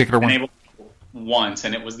a particular one? I've been able once,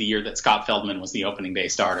 and it was the year that Scott Feldman was the opening day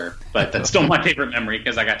starter. But that's still my favorite memory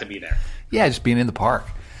because I got to be there. Yeah, just being in the park.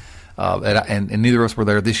 And neither of us were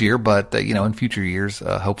there this year, but in future years,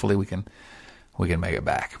 hopefully we can make it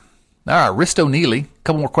back. All right, Risto Neely. A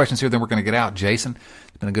couple more questions here, then we're going to get out. Jason,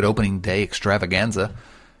 it's been a good opening day extravaganza.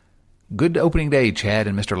 Good opening day, Chad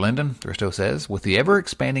and Mr. Linden, Risto says. With the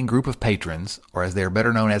ever-expanding group of patrons, or as they are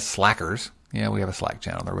better known as slackers. Yeah, we have a Slack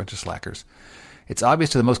channel. They're a bunch of slackers. It's obvious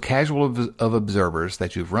to the most casual of observers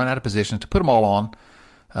that you've run out of positions to put them all on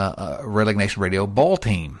a Red Leg Nation Radio ball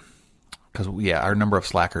team. Because, our number of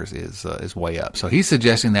slackers is way up. So he's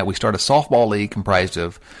suggesting that we start a softball league comprised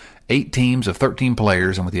of 8 teams of 13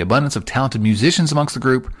 players, and with the abundance of talented musicians amongst the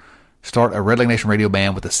group, start a Red Leg Nation Radio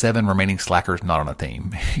band with the 7 remaining slackers not on a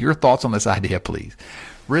team. Your thoughts on this idea, please.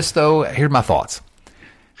 Risto, here's my thoughts.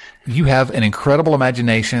 You have an incredible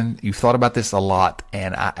imagination. You've thought about this a lot,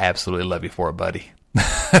 and I absolutely love you for it, buddy.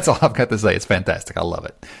 That's all I've got to say. It's fantastic. I love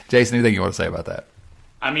it. Jason, anything you want to say about that?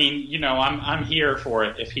 I mean, I'm here for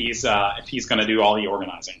it if he's going to do all the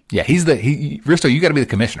organizing. Yeah, Risto, you got to be the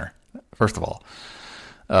commissioner. First of all,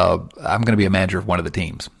 I'm going to be a manager of one of the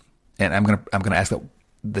teams, and I'm going to ask that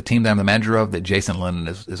the team that I'm the manager of, that Jason Linden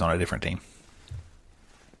is on a different team.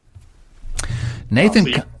 Nathan,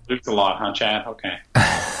 lose a lot, huh, Chad? Okay.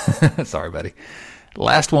 Sorry, buddy.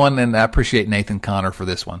 Last one, and I appreciate Nathan Connor for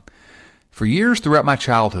this one. For years throughout my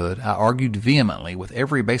childhood, I argued vehemently with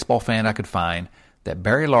every baseball fan I could find that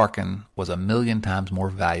Barry Larkin was 1,000,000 times more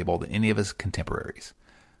valuable than any of his contemporaries.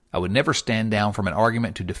 I would never stand down from an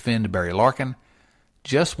argument to defend Barry Larkin.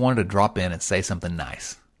 Just wanted to drop in and say something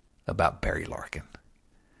nice about Barry Larkin.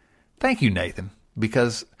 Thank you, Nathan,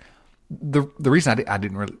 because the reason I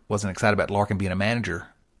wasn't excited about Larkin being a manager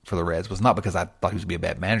for the Reds was not because I thought he was going to be a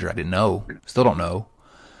bad manager. I didn't know, still don't know,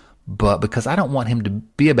 but because I don't want him to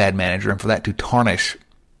be a bad manager and for that to tarnish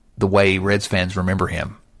the way Reds fans remember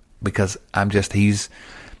him. Because he's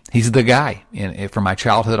the guy from my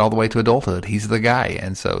childhood all the way to adulthood. He's the guy,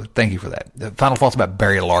 and so thank you for that. The final thoughts about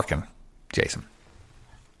Barry Larkin, Jason.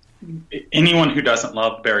 Anyone who doesn't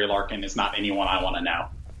love Barry Larkin is not anyone I want to know.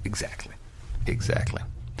 Exactly.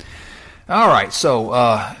 All right,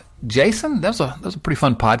 so Jason, that was a pretty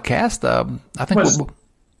fun podcast. I think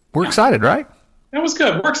we're excited, right? That was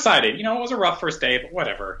good. We're excited. It was a rough first day, but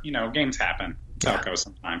whatever. Games happen. That's how it goes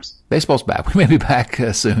sometimes. Baseball's back. We may be back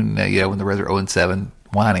soon, when the Reds are 0-7,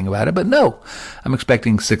 whining about it. But no, I'm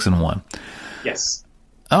expecting 6-1. Yes.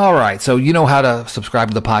 All right, so you know how to subscribe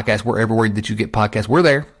to the podcast wherever that you get podcasts. We're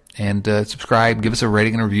there. And subscribe, give us a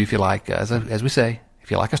rating and review if you like. As we say, if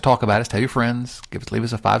you like us, talk about us, tell your friends, leave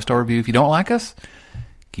us a 5-star review. If you don't like us,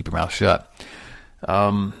 keep your mouth shut. You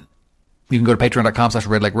can go to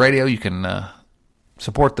patreon.com/redlegradio. You can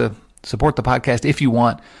support the podcast if you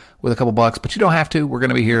want with a couple bucks, but you don't have to. We're going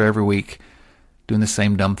to be here every week doing the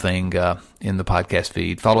same dumb thing in the podcast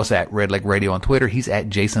feed. Follow us at Red Leg Radio on Twitter. He's at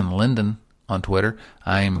Jason Linden on Twitter.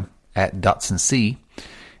 I'm at Dotson C.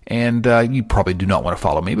 And you probably do not want to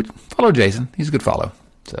follow me, but follow Jason. He's a good follow.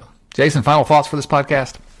 So, Jason, final thoughts for this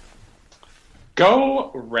podcast?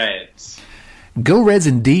 Go Reds. Go Reds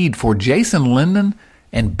indeed for Jason Linden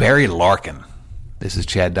and Barry Larkin. This is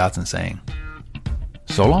Chad Dotson saying,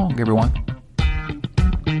 so long, everyone.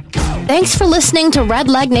 Thanks for listening to Red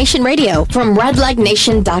Leg Nation Radio from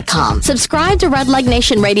redlegnation.com. Subscribe to Red Leg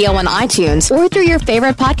Nation Radio on iTunes or through your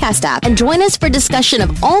favorite podcast app and join us for discussion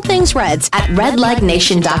of all things Reds at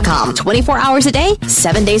redlegnation.com. 24 hours a day,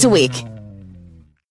 7 days a week.